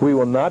 we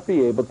will not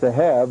be able to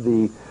have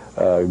the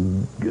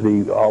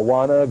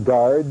Awana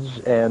Guards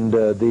and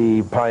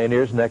the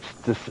Pioneers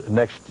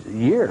next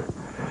year,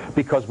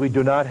 because we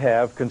do not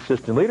have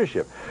consistent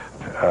leadership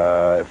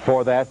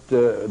for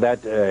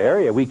that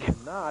area. We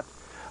cannot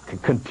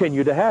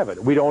continue to have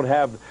it. We don't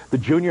have the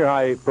junior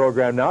high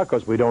program now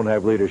because we don't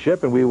have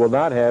leadership, and we will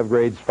not have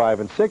grades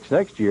 5 and 6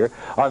 next year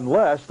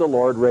unless the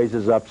Lord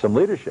raises up some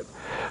leadership.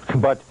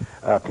 But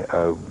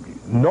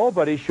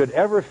nobody should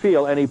ever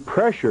feel any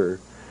pressure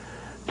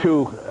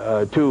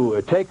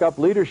to take up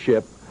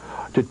leadership,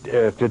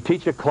 to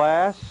teach a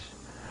class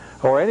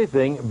or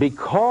anything,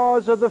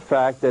 because of the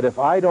fact that if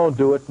I don't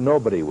do it,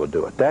 nobody will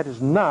do it. That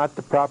is not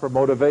the proper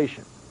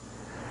motivation.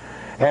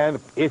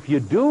 And if you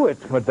do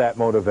it with that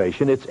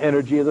motivation, it's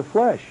energy of the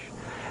flesh,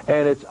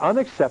 and it's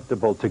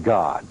unacceptable to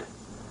God.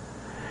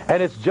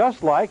 And it's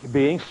just like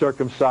being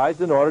circumcised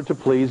in order to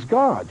please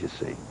God, you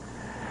see.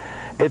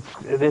 It's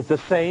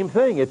the same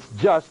thing. It's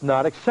just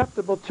not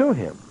acceptable to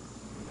Him.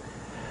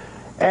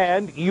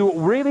 And you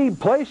really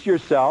place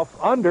yourself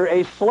under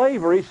a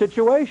slavery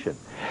situation.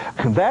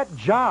 That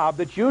job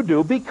that you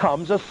do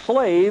becomes a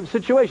slave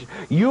situation.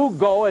 You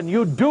go and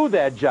you do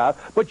that job,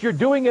 but you're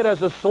doing it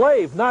as a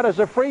slave, not as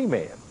a free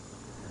man.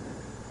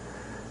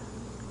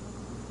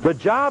 The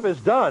job is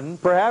done,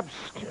 perhaps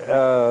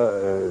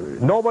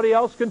nobody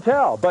else can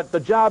tell, but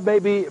the job may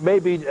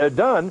be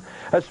done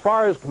as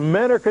far as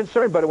men are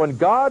concerned. But when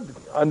God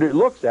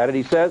looks at it,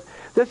 He says,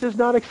 this is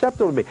not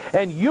acceptable to me.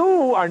 And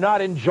you are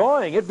not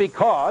enjoying it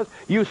because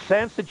you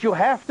sense that you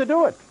have to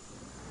do it.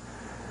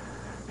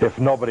 If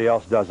nobody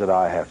else does it,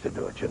 I have to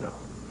do it, you know.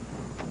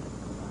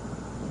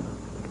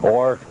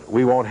 Or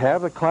we won't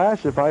have the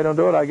class if I don't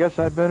do it. I guess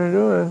I'd better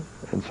do it.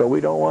 And so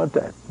we don't want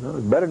that. No,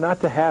 it's better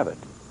not to have it.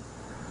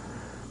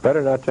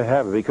 Better not to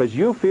have it, because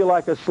you feel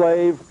like a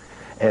slave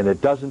and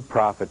it doesn't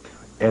profit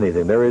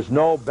anything. There is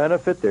no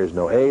benefit, there's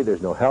no aid,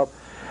 there's no help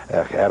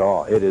at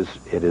all. It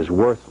is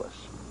worthless.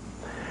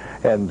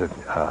 And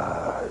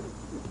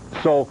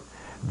so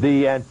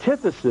the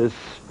antithesis,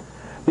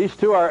 these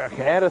two are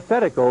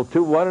antithetical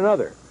to one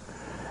another.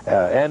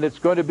 And it's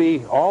going to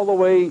be all the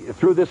way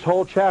through this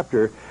whole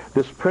chapter,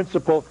 this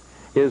principle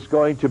is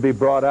going to be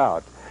brought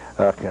out.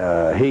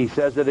 He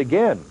says it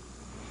again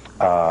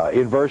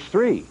in verse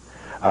 3.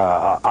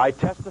 I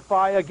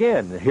testify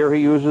again. Here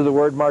he uses the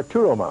word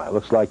marturomai. It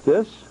looks like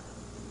this.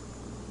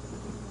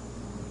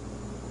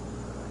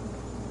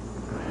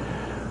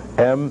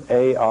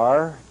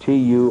 M-A-R-T-U-R-O-M-A-I.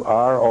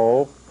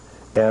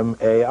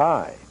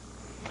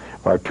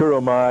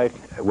 Marturomai,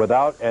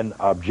 without an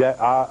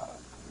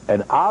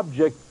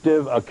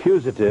objective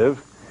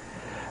accusative,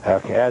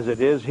 as it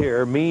is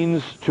here,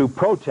 means to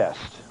protest.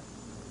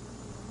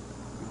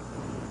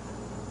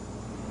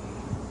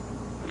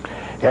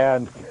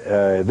 And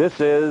this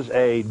is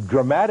a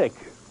dramatic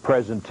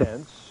present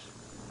tense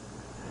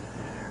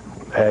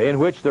in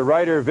which the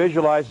writer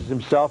visualizes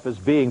himself as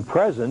being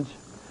present,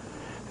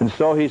 and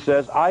so he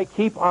says, I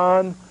keep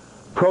on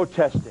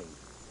protesting.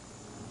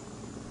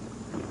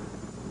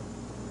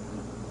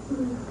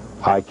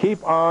 I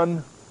keep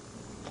on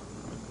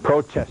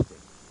protesting.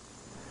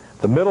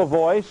 The middle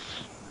voice,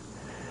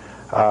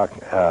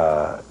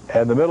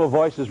 and the middle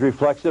voice is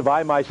reflexive.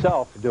 I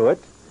myself do it.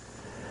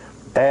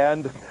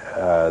 And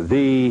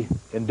the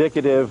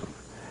indicative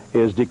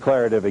is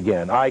declarative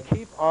again. I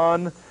keep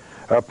on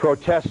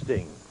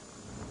protesting.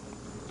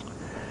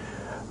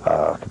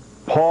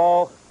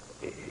 Paul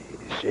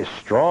is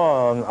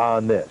strong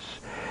on this.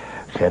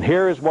 And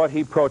here is what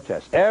he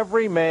protests.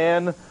 Every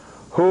man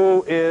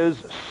who is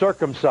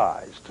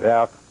circumcised.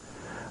 Now,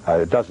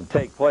 it doesn't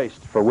take place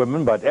for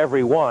women, but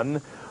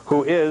everyone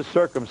who is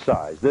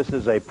circumcised. This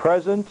is a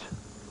present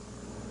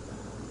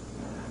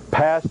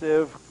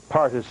passive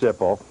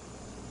participle.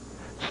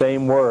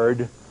 Same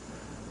word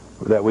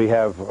that we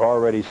have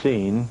already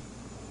seen,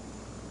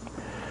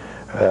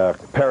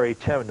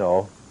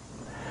 peritemno.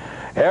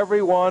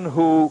 Everyone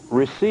who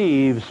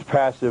receives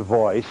passive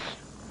voice,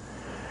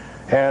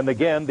 and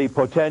again the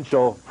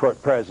potential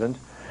present,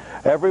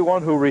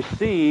 everyone who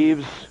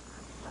receives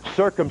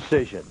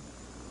circumcision,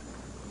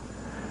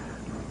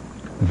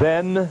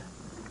 then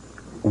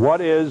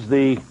what is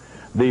the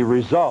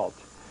result?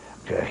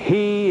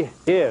 He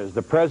is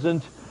the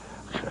present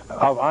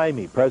of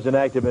Imi, present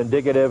active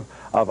indicative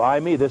of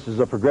Imi. This is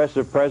a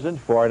progressive present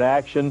for an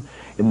action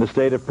in the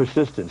state of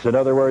persistence. In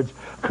other words,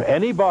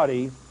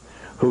 anybody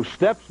who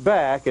steps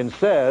back and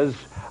says,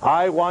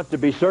 I want to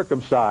be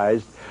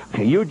circumcised,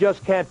 you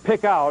just can't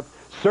pick out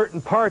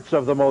certain parts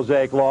of the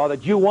Mosaic law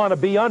that you want to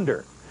be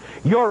under.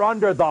 You're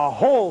under the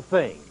whole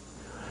thing.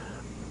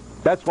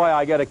 That's why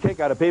I get a kick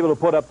out of people who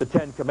put up the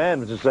Ten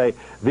Commandments and say,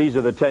 these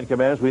are the Ten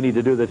Commandments, we need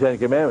to do the Ten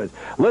Commandments.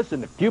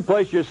 Listen, if you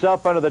place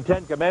yourself under the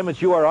Ten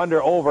Commandments, you are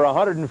under over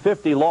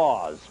 150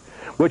 laws,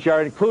 which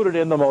are included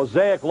in the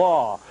Mosaic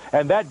law.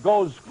 And that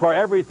goes for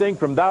everything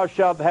from thou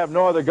shalt have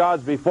no other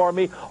gods before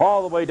me,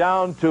 all the way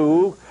down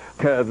to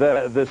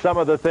some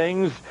of the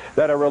things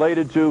that are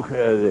related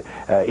to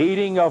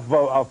eating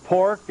of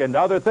pork and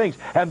other things.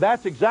 And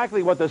that's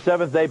exactly what the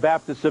Seventh-day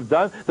Baptists have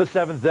done, the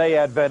Seventh-day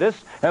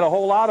Adventists, and a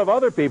whole lot of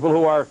other people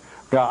who are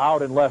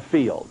out in left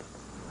field.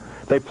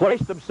 They place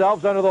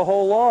themselves under the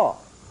whole law.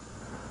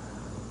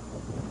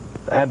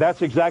 And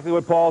that's exactly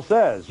what Paul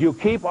says. You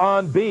keep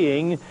on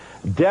being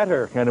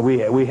debtor. And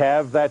we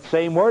have that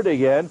same word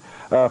again,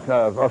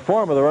 a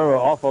form of the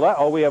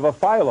word, we have a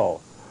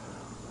philo.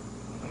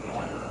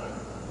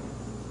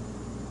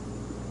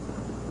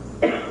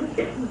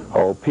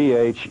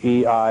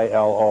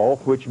 P-H-E-I-L-O,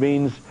 which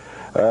means,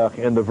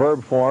 in the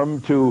verb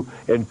form, to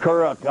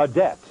incur a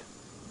debt.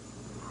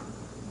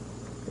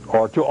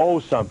 or to owe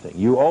something.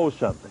 You owe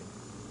something.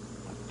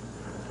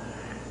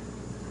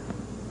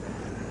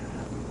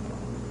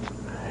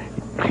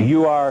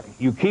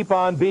 You keep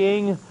on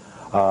being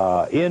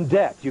in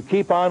debt. You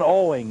keep on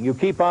owing. You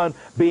keep on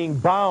being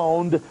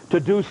bound to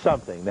do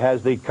something. It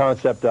has the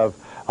concept of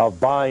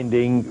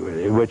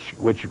binding,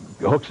 which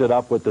hooks it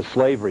up with the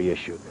slavery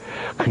issue.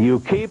 You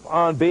keep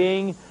on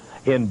being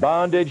in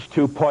bondage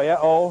to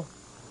poieo,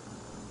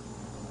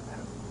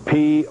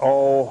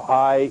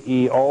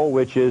 P-O-I-E-O,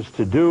 which is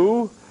to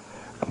do,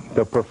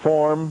 to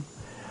perform,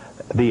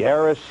 the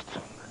aorist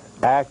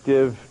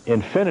active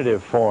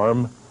infinitive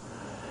form,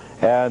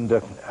 and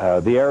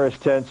the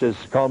aorist tense is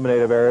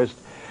culminative aorist,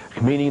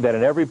 meaning that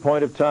in every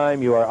point of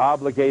time you are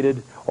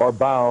obligated or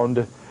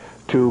bound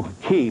to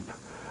keep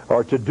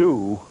or to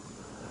do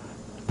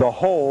the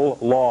whole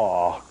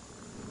law.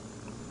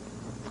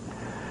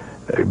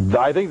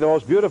 I think the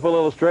most beautiful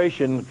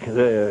illustration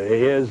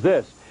is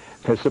this.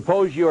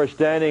 Suppose you are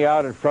standing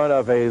out in front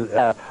of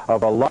a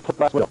large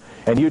glass window,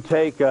 and you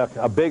take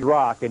a big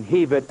rock and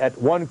heave it at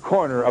one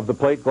corner of the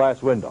plate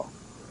glass window.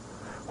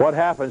 What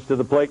happens to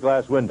the plate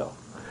glass window?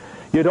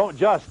 You don't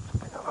just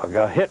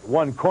hit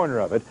one corner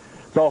of it,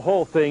 the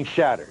whole thing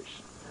shatters.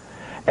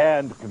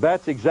 And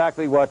that's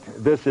exactly what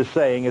this is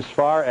saying as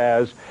far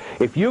as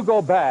if you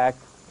go back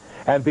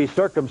and be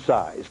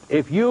circumcised,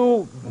 if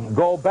you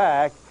go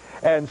back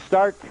and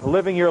start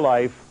living your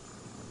life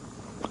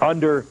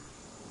under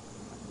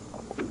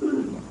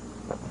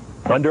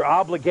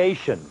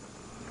obligation,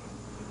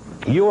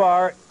 you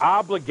are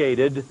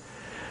obligated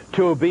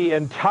to be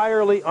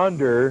entirely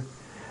under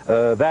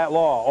that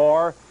law,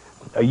 or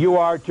you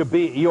are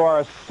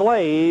a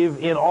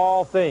slave in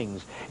all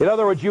things. In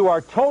other words, you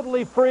are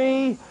totally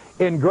free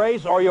in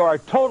grace, or you are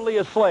totally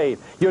a slave.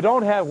 You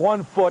don't have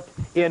one foot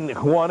in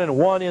one and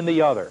one in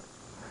the other.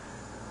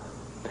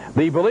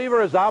 The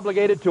believer is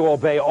obligated to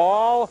obey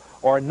all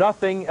or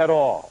nothing at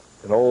all.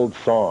 An old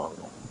song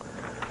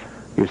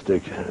used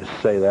to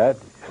say that,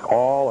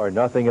 all or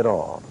nothing at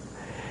all.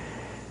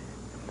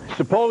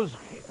 Suppose,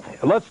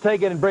 let's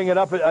take it and bring it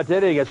up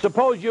today again.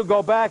 Suppose you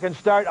go back and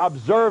start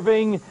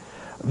observing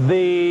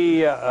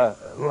the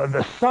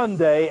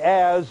Sunday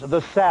as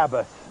the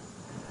Sabbath.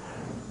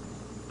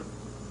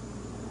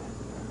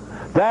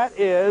 That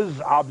is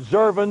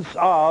observance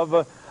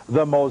of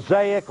the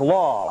Mosaic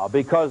law,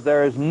 because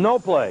there is no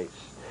place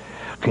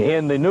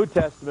in the New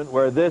Testament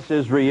where this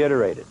is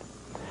reiterated.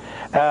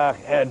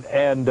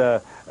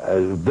 The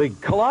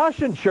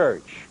Colossian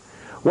church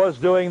was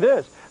doing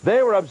this.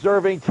 They were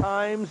observing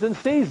times and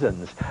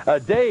seasons,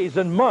 days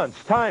and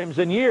months, times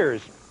and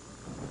years.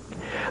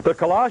 The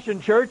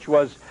Colossian church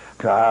was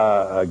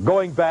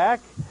going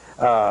back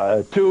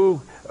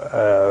to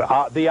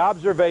the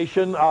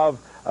observation of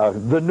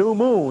the new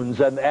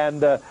moons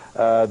and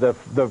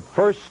the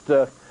first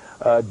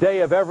day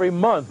of every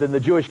month in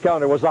the Jewish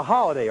calendar was a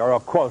holiday, or a,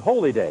 quote,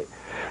 holy day.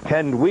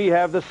 And we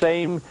have the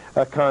same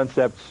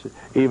concepts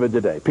even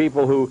today.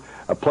 People who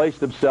place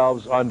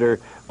themselves under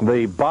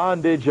the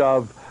bondage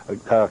of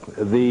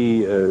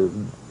the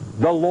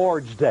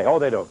Lord's Day. Oh,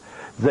 they don't.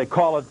 They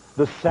call it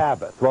the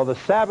Sabbath. Well, the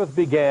Sabbath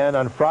began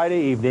on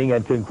Friday evening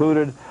and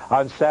concluded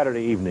on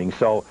Saturday evening.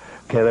 So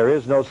there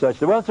is no such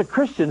thing. Well, it's a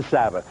Christian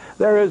Sabbath.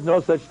 There is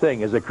no such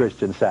thing as a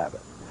Christian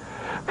Sabbath.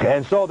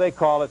 And so they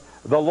call it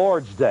the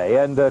Lord's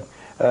Day. And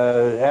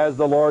as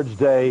the Lord's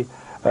Day,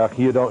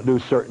 you don't do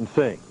certain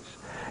things.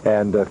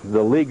 And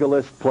the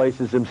legalist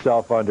places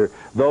himself under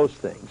those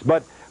things.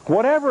 But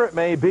whatever it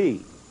may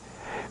be,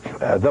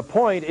 the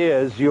point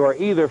is you are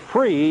either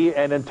free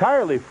and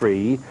entirely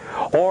free,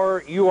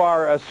 or you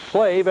are a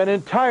slave and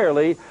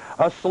entirely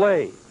a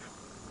slave.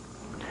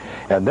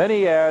 And then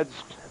he adds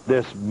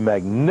this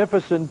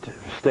magnificent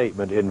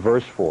statement in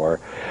verse 4,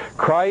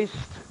 Christ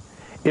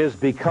is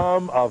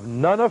become of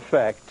none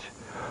effect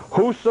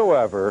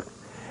whosoever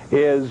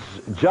is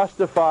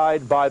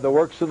justified by the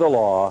works of the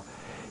law,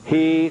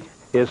 he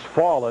is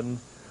fallen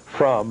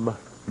from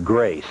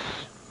grace.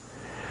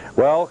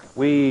 Well,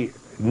 we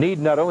need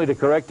not only to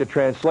correct the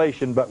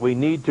translation, but we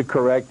need to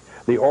correct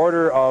the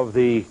order of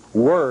the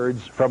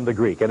words from the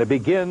Greek. And it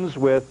begins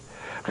with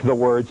the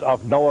words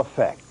of no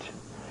effect.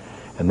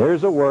 And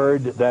there's a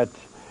word that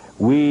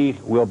we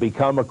will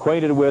become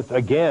acquainted with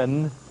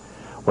again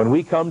when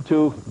we come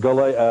to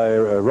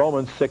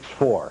Romans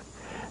 6:4.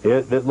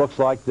 It looks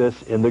like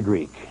this in the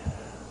Greek.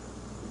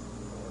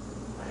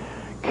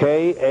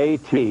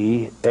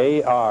 K-A-T-A-R-G-E-O.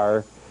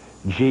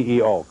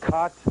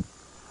 Kat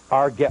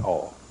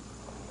argeo.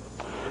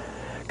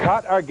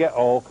 Kat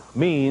argeo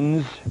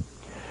means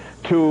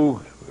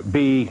to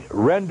be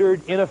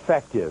rendered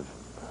ineffective.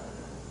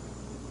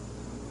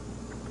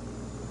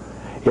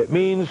 It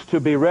means to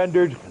be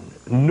rendered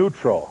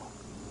neutral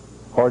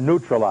or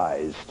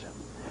neutralized.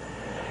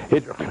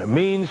 It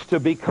means to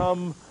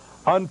become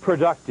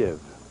unproductive.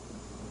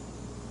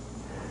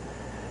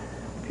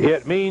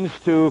 It means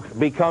to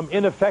become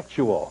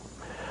ineffectual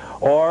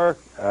or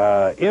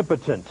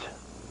impotent.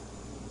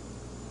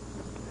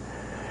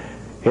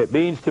 It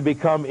means to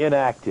become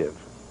inactive.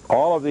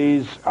 All of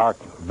these are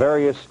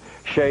various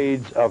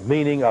shades of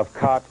meaning of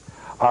kat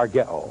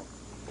argeo.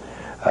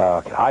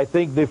 I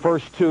think the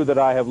first two that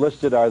I have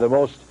listed are the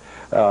most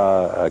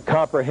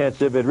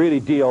comprehensive. It really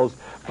deals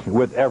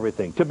with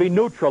everything. To be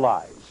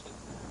neutralized.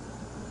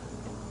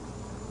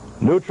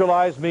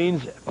 Neutralized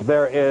means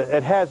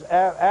it has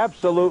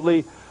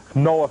absolutely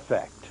no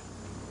effect.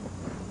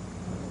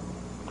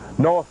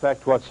 No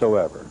effect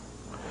whatsoever.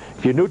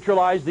 If you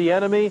neutralize the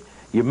enemy,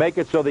 you make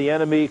it so the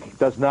enemy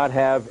does not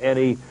have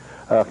any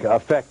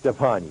effect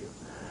upon you.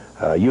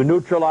 You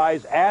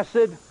neutralize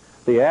acid,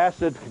 the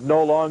acid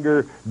no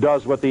longer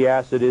does what the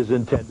acid is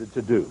intended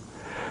to do.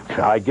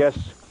 I guess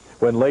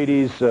when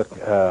ladies,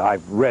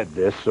 I've read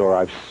this or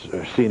I've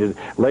seen it,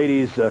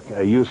 ladies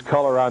use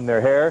color on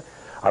their hair.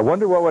 I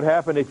wonder what would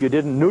happen if you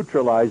didn't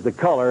neutralize the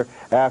color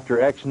after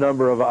X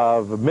number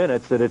of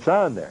minutes that it's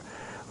on there.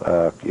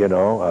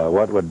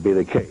 What would be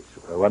the case?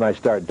 When I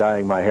start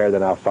dyeing my hair,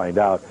 then I'll find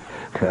out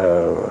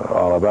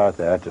all about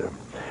that.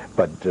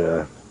 But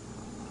the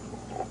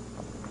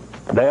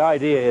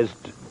idea is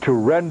to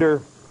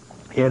render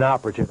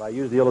inoperative. I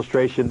used the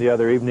illustration the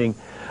other evening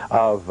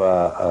of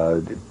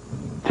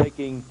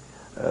taking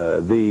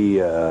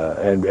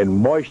and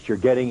moisture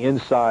getting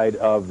inside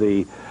of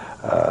the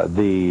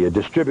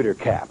distributor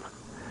cap.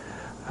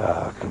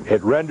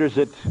 It renders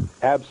it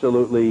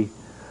absolutely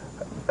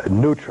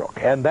neutral.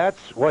 And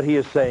that's what he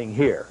is saying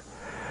here.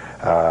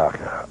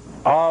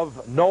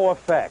 Of no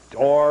effect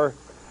or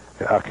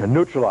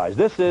neutralized.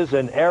 This is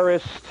an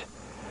aorist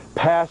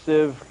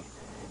passive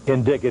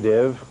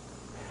indicative.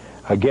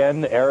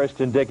 Again,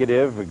 aorist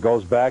indicative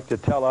goes back to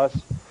tell us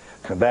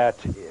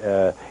that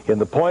in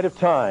the point of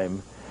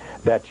time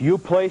that you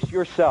place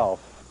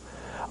yourself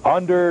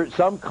under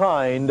some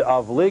kind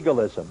of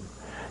legalism,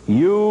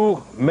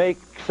 you make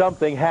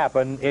something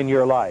happen in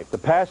your life. The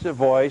passive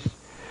voice,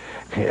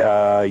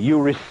 you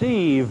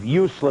receive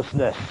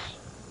uselessness.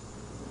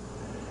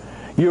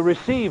 You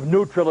receive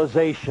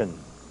neutralization.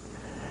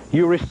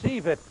 You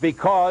receive it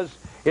because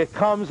it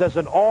comes as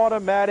an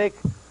automatic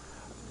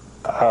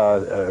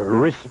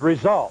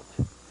result.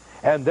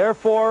 And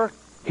therefore,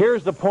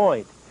 here's the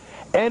point.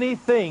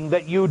 Anything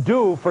that you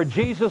do for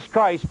Jesus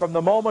Christ from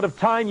the moment of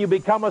time you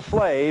become a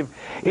slave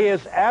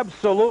is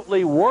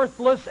absolutely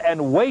worthless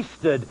and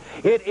wasted.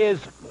 It is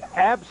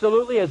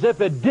absolutely as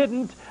if it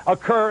didn't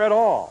occur at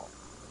all.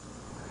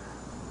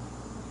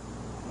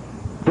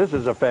 This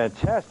is a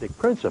fantastic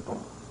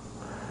principle.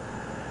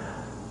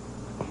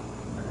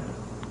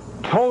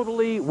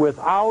 Totally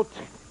without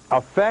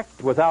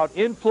effect, without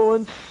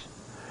influence,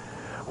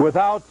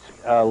 without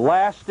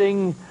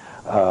lasting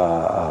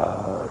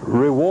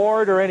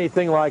reward or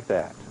anything like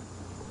that.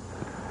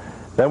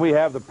 Then we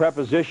have the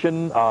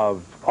preposition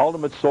of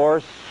ultimate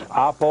source,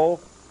 apo,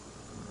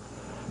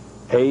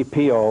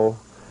 A-P-O,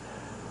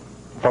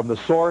 from the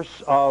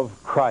source of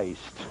Christ.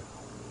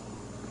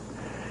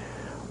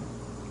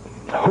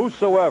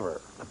 Whosoever,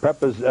 the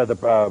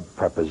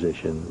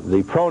preposition,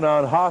 the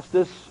pronoun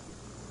hostis,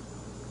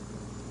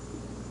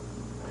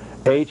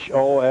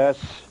 H-O-S-T-I-S,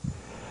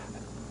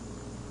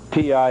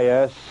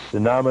 the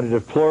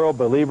nominative plural,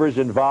 believers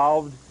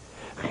involved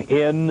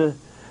in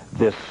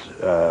this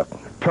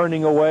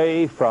turning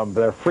away from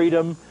their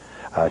freedom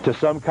to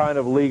some kind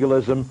of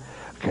legalism.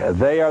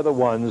 They are the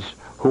ones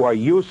who are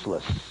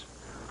useless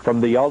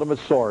from the ultimate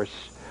source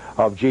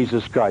of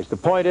Jesus Christ. The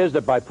point is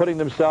that by putting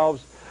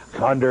themselves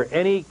under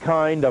any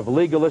kind of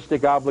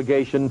legalistic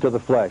obligation to the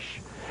flesh,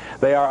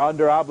 they are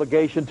under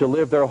obligation to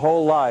live their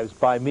whole lives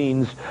by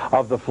means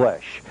of the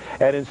flesh.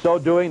 And in so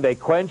doing, they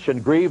quench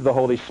and grieve the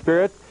Holy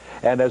Spirit.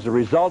 And as a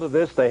result of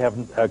this, they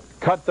have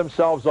cut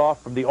themselves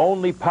off from the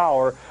only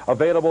power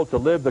available to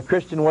live the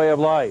Christian way of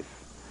life.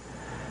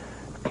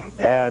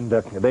 And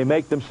they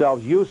make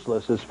themselves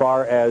useless as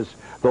far as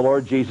the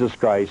Lord Jesus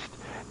Christ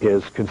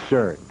is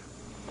concerned.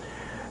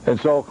 And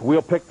so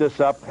we'll pick this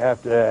up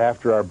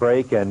after our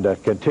break and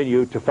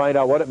continue to find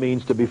out what it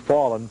means to be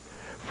fallen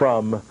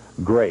from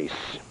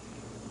grace.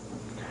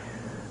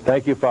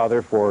 Thank you,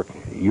 Father, for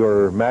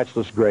your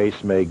matchless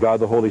grace. May God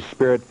the Holy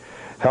Spirit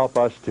help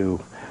us to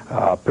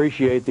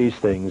appreciate these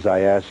things,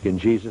 I ask in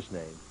Jesus'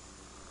 name.